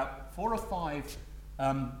area about 4 or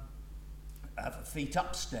 5 feet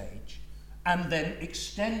upstage, and then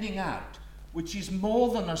extending out, which is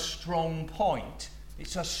more than a strong point.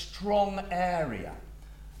 It's a strong area.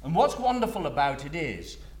 And what's wonderful about it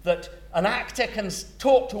is that an actor can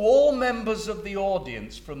talk to all members of the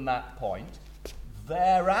audience from that point,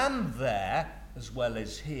 there and there, as well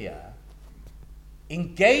as here,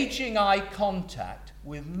 engaging eye contact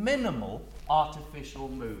with minimal artificial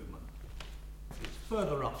movement. It's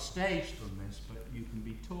further upstage than this, but you can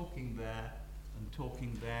be talking there and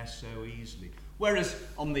talking there so easily. Whereas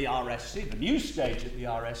on the RSC, the new stage at the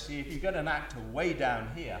RSC, if you get an actor way down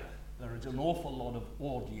here, there is an awful lot of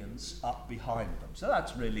audience up behind them. So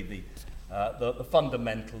that's really the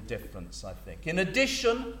fundamental difference, I think. In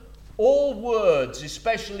addition, all words,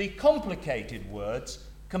 especially complicated words,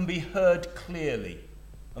 can be heard clearly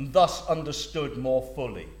and thus understood more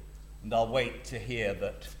fully. And I'll wait to hear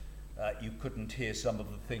that you couldn't hear some of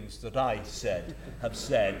the things that I have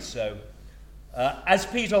said. So, as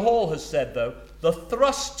Peter Hall has said, though, the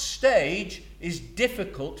thrust stage is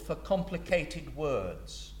difficult for complicated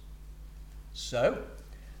words. So,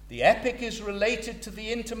 the epic is related to the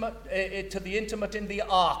intimate in the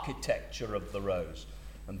architecture of the rose,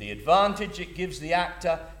 and the advantage it gives the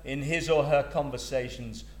actor in his or her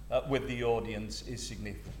conversations with the audience is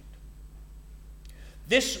significant.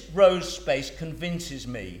 This rose space convinces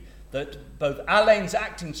me that both Alleyn's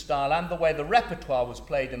acting style and the way the repertoire was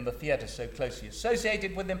played in the theatre so closely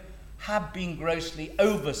associated with him have been grossly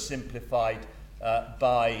oversimplified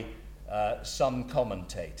by some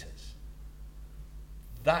commentators.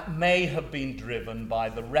 That may have been driven by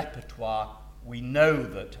the repertoire we know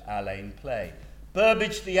that Alleyn played.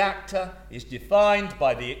 Burbage, the actor, is defined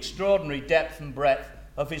by the extraordinary depth and breadth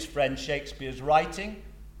of his friend Shakespeare's writing,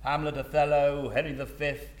 Hamlet, Othello, Henry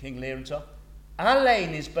V, King Lear, and so on.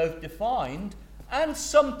 Alleyn is both defined and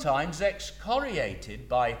sometimes excoriated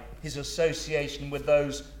by his association with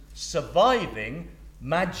those surviving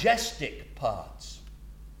majestic parts.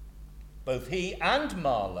 Both he and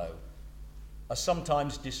Marlowe are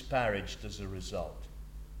sometimes disparaged as a result.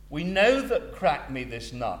 We know that Crack Me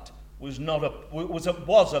This Nut was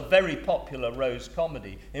a very popular Rose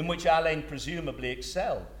comedy in which Alleyn presumably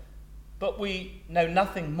excelled. But we know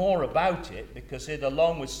nothing more about it because it,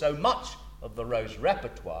 along with so much of the Rose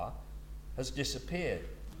repertoire, has disappeared.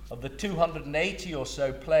 Of the 280 or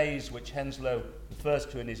so plays which Henslowe refers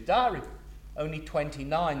to in his diary, only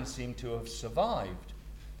 29 seem to have survived.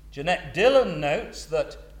 Jeanette Dillon notes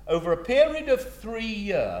that over a period of 3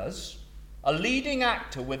 years, a leading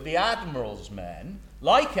actor with the Admiral's Men,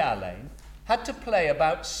 like Alleyn, had to play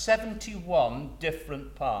about 71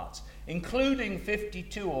 different parts, including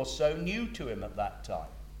 52 or so new to him at that time.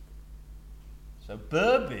 So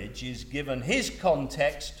Burbage is given his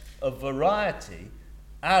context of variety.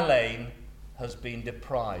 Alleyn has been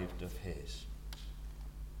deprived of his.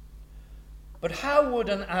 But how would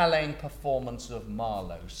an Alleyn performance of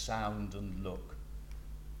Marlowe sound and look?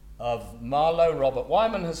 Of Marlowe, Robert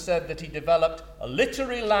Wyman has said that he developed a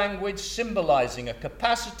literary language symbolizing a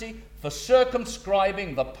capacity for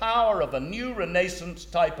circumscribing the power of a new Renaissance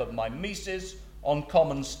type of mimesis on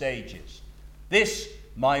common stages. This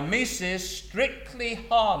mimesis is strictly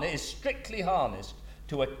harnessed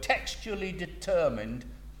to a textually determined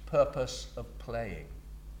purpose of playing.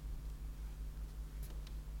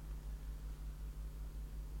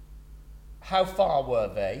 How far were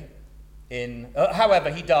they in... however,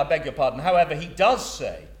 he does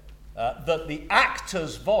say that the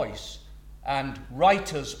actor's voice and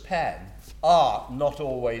writer's pen are not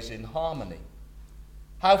always in harmony.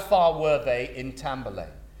 How far were they in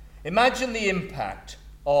Tamburlaine? Imagine the impact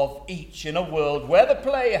of each in a world where the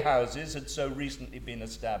playhouses had so recently been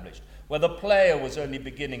established, where the player was only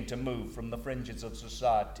beginning to move from the fringes of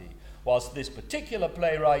society, whilst this particular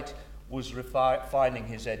playwright was refining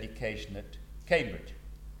his education at Cambridge.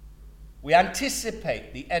 We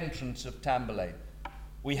anticipate the entrance of Tamburlaine.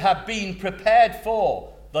 We have been prepared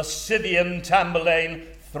for the Scythian Tamburlaine,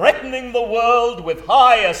 threatening the world with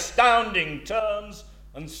high astounding terms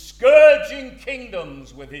and scourging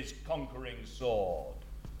kingdoms with his conquering sword.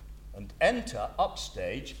 And enter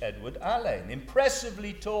upstage Edward Alleyn,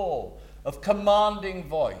 impressively tall, of commanding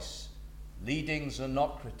voice, leading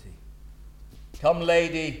Xenocrate. Come,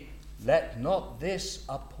 lady, let not this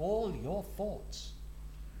appall your thoughts.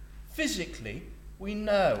 Physically, we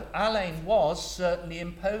know Alleyn was certainly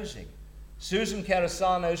imposing. Susan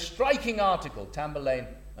Cherisano's striking article, Tamburlaine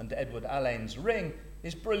and Edward Alleyn's Ring,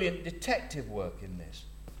 is brilliant detective work in this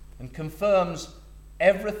and confirms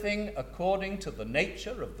everything according to the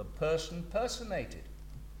nature of the person personated.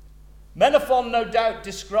 Menaphon no doubt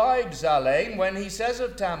describes Alleyn when he says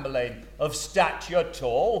of Tamburlaine, of stature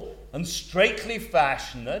tall and straightly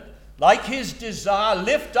fashioned, like his desire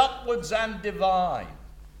lift upwards and divine.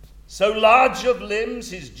 So large of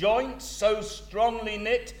limbs his joints, so strongly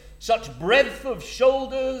knit, such breadth of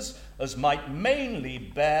shoulders as might mainly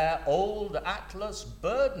bear old Atlas'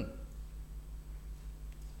 burden.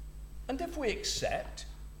 And if we accept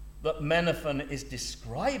that Menaphon is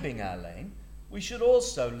describing Alleyn, we should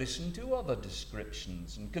also listen to other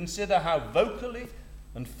descriptions and consider how vocally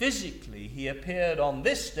and physically he appeared on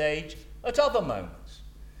this stage at other moments.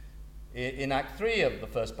 In Act 3 of the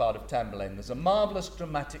first part of Tamburlaine, there's a marvellous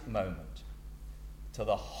dramatic moment. To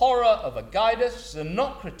the horror of Aegidas,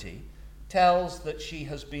 Xenocrate tells that she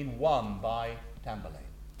has been won by Tamburlaine.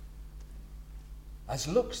 As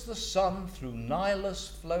looks the sun through Nilus'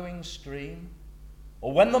 flowing stream,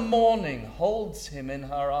 or when the morning holds him in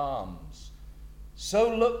her arms,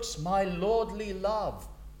 so looks my lordly love,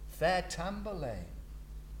 fair Tamburlaine.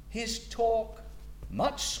 His talk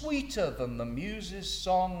much sweeter than the muses'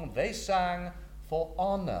 song they sang for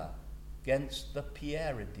honour 'gainst the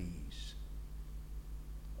Pierides.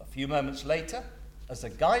 A few moments later, as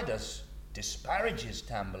Aegidas disparages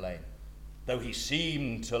Tamburlaine, though he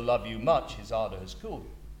seemed to love you much, his ardour has cooled,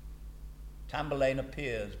 Tamburlaine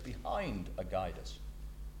appears behind Aegidas.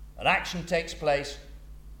 An action takes place,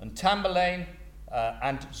 and Tamburlaine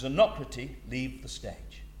and Xenocrate leave the stage.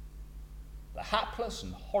 The hapless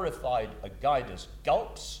and horrified Aegidas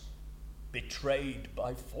gulps, betrayed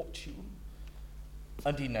by fortune,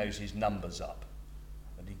 and he knows his number's up,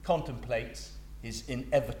 and he contemplates his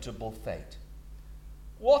inevitable fate.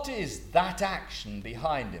 What is that action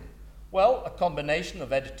behind him? Well, a combination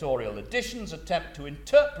of editorial additions attempt to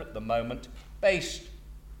interpret the moment based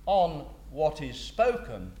on what is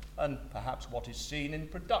spoken and perhaps what is seen in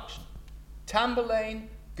production. Tamburlaine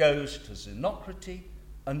goes to Xenocrate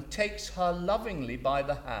and takes her lovingly by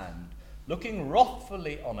the hand, looking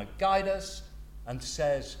wrathfully on Aegidas, and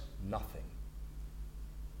says nothing.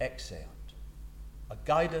 Exeunt.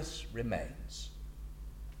 Aegidas remains.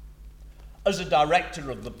 As a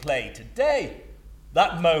director of the play today,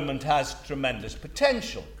 that moment has tremendous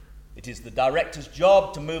potential. It is the director's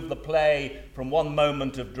job to move the play from one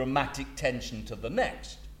moment of dramatic tension to the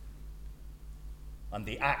next, and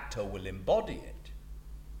the actor will embody it.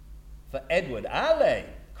 For Edward Alleyn,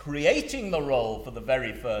 creating the role for the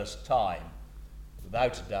very first time,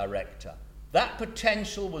 without a director, that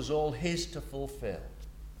potential was all his to fulfill.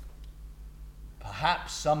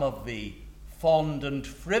 Perhaps some of the fond and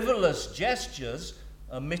frivolous gestures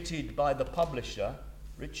omitted by the publisher,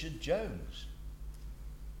 Richard Jones.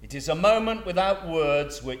 It is a moment without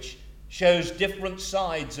words which shows different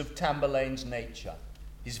sides of Tamburlaine's nature.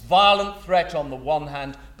 His violent threat on the one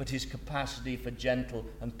hand, but his capacity for gentle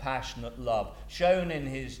and passionate love, shown in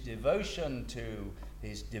his devotion to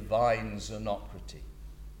his divine Xenocrate.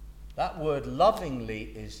 That word lovingly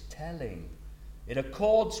is telling. It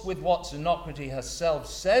accords with what Xenocrate herself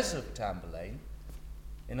says of Tamburlaine.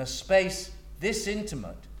 In a space this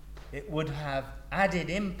intimate, it would have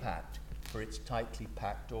added impact for its tightly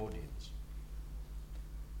packed audience.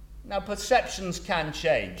 Now, perceptions can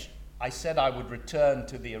change. I said I would return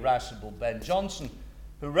to the irascible Ben Jonson,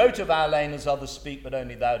 who wrote of Alleyn as others speak, but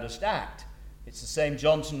only thou dost act. It's the same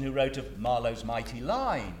Jonson who wrote of Marlowe's mighty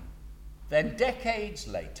line. Then decades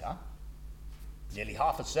later, nearly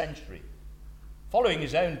half a century, following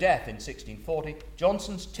his own death in 1640,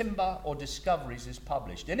 Jonson's Timber or Discoveries is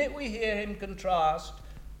published. In it we hear him contrast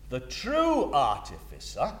the true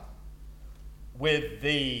artificer with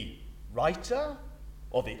the writer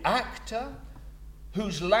or the actor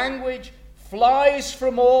whose language flies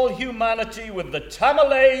from all humanity with the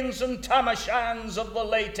Tamerlanes and Tam-o'-Shans of the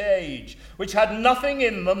late age, which had nothing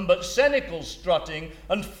in them but cynical strutting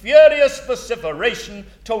and furious vociferation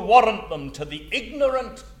to warrant them to the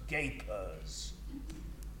ignorant gapers.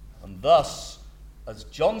 And thus, as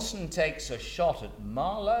Jonson takes a shot at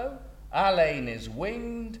Marlowe, Alleyn is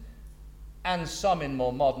winged, and some in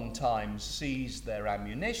more modern times seize their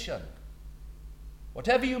ammunition.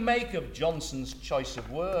 Whatever you make of Jonson's choice of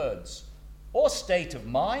words, or state of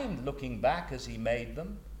mind looking back as he made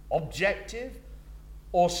them, objective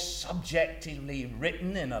or subjectively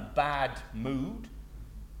written in a bad mood,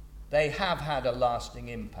 they have had a lasting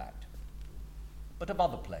impact. But of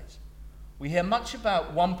other plays, we hear much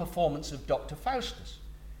about one performance of Dr. Faustus.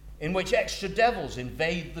 in which extra devils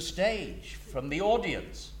invade the stage from the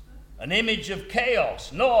audience, an image of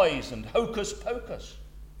chaos, noise, and hocus pocus.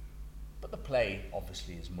 But the play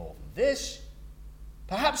obviously is more than this.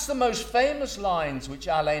 Perhaps the most famous lines which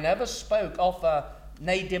Alleyn ever spoke offer,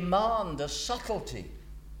 nay, demand a subtlety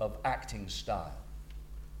of acting style.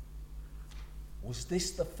 Was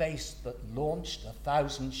this the face that launched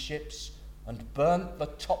 1,000 ships and burnt the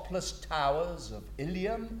topless towers of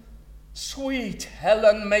Ilium? Sweet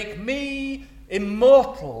Helen, make me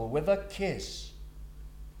immortal with a kiss.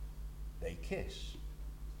 They kiss.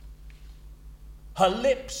 Her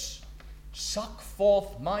lips suck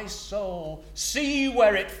forth my soul. See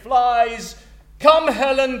where it flies. Come,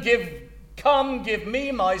 Helen, give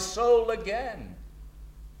me my soul again.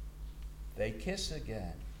 They kiss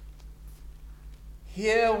again.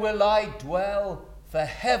 Here will I dwell, for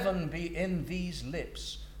heaven be in these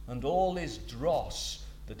lips, and all is dross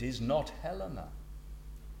that is not Helena.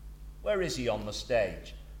 Where is he on the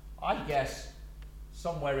stage? I guess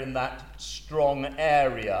somewhere in that strong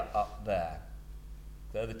area up there,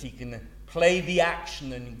 so that he can play the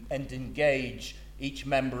action and engage each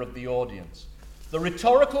member of the audience. The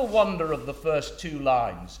rhetorical wonder of the first two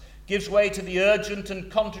lines gives way to the urgent and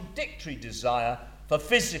contradictory desire for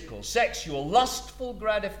physical, sexual, lustful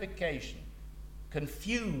gratification,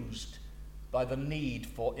 confused by the need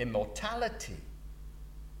for immortality.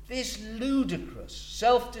 This ludicrous,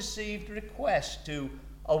 self-deceived request to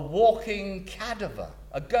a walking cadaver,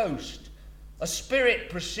 a ghost, a spirit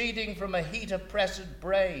proceeding from a heat-oppressed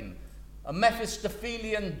brain, a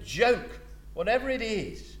Mephistophelian joke, whatever it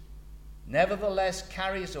is, nevertheless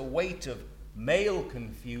carries a weight of male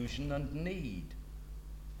confusion and need.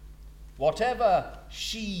 Whatever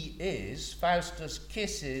she is, Faustus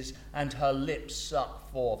kisses, and her lips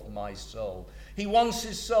suck forth my soul. He wants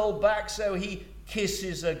his soul back, so he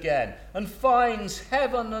kisses again, and finds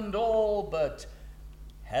heaven and all, but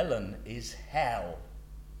Helen is hell.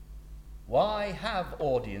 Why have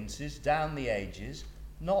audiences down the ages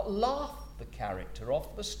not laughed the character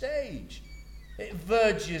off the stage? It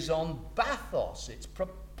verges on bathos. It's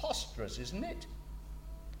preposterous, isn't it?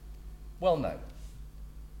 Well, no.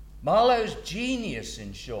 Marlowe's genius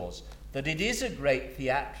ensures that it is a great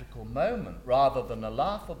theatrical moment rather than a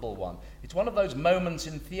laughable one. It's one of those moments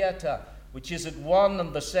in theatre which is at one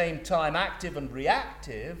and the same time active and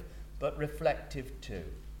reactive, but reflective too.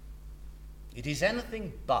 It is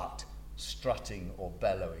anything but strutting or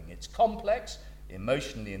bellowing. It's complex,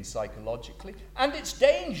 emotionally and psychologically, and it's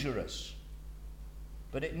dangerous.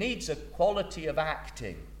 But it needs a quality of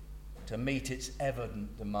acting to meet its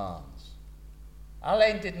evident demands.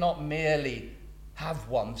 Alleyn did not merely have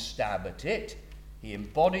one stab at it. He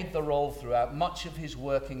embodied the role throughout much of his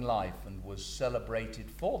working life and was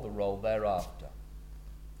celebrated for the role thereafter.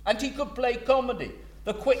 And he could play comedy.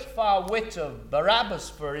 The quick-fire wit of Barabbas,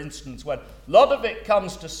 for instance, when Lodovick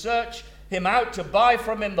comes to search him out to buy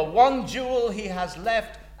from him the one jewel he has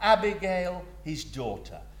left, Abigail, his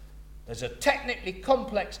daughter. There's a technically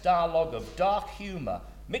complex dialogue of dark humour,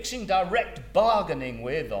 mixing direct bargaining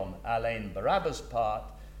with, on Alleyn Barabbas' part,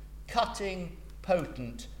 cutting,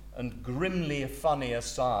 potent, and grimly funny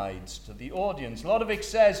asides to the audience. Lodovick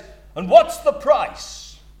says, "And what's the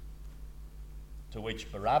price?" To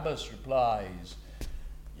which Barabbas replies,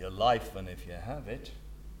 "Your life, and if you have it."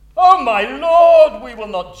 "Oh, my lord, we will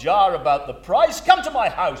not jar about the price. Come to my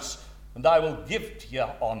house, and I will give to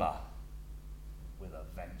your honour with a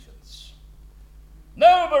vengeance."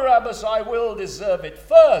 "No, Barabbas, I will deserve it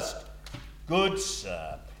first." "Good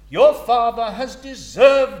sir, your father has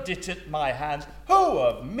deserved it at my hands. Who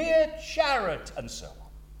of mere charity?" and so on.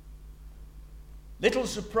 Little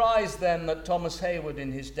surprise then that Thomas Hayward,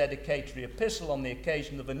 in his dedicatory epistle on the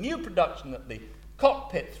occasion of a new production at the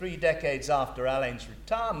Cockpit 3 decades after Alleyn's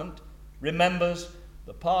retirement, remembers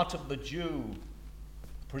the part of the Jew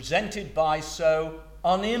presented by so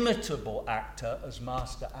unimitable actor as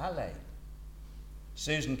Master Alleyn.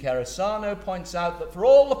 Susan Cherisano points out that for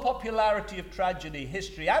all the popularity of tragedy,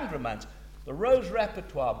 history, and romance, the Rose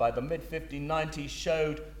repertoire by the mid-1590s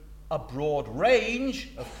showed a broad range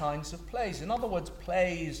of kinds of plays. In other words,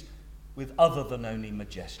 plays with other than only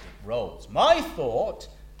majestic roles. My thought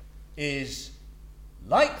is,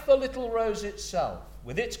 like the Little Rose itself,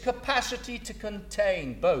 with its capacity to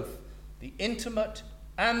contain both the intimate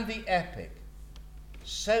and the epic,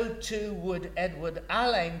 so too would Edward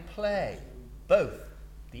Alleyn play both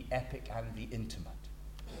the epic and the intimate.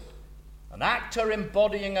 An actor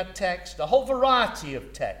embodying a text, a whole variety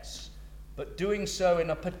of texts, but doing so in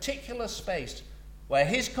a particular space where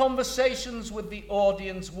his conversations with the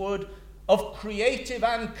audience would, of creative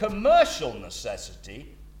and commercial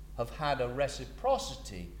necessity, have had a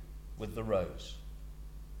reciprocity with the rose.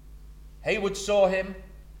 Hayward saw him,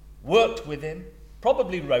 worked with him,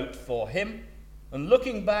 probably wrote for him, and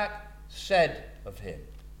looking back, said of him,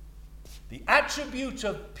 "The attribute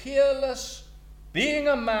of peerless, being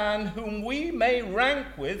a man whom we may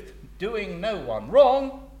rank with, doing no one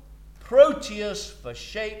wrong, Proteus for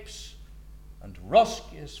shapes, and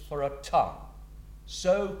Roscius for a tongue.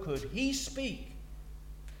 So could he speak,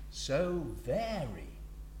 so very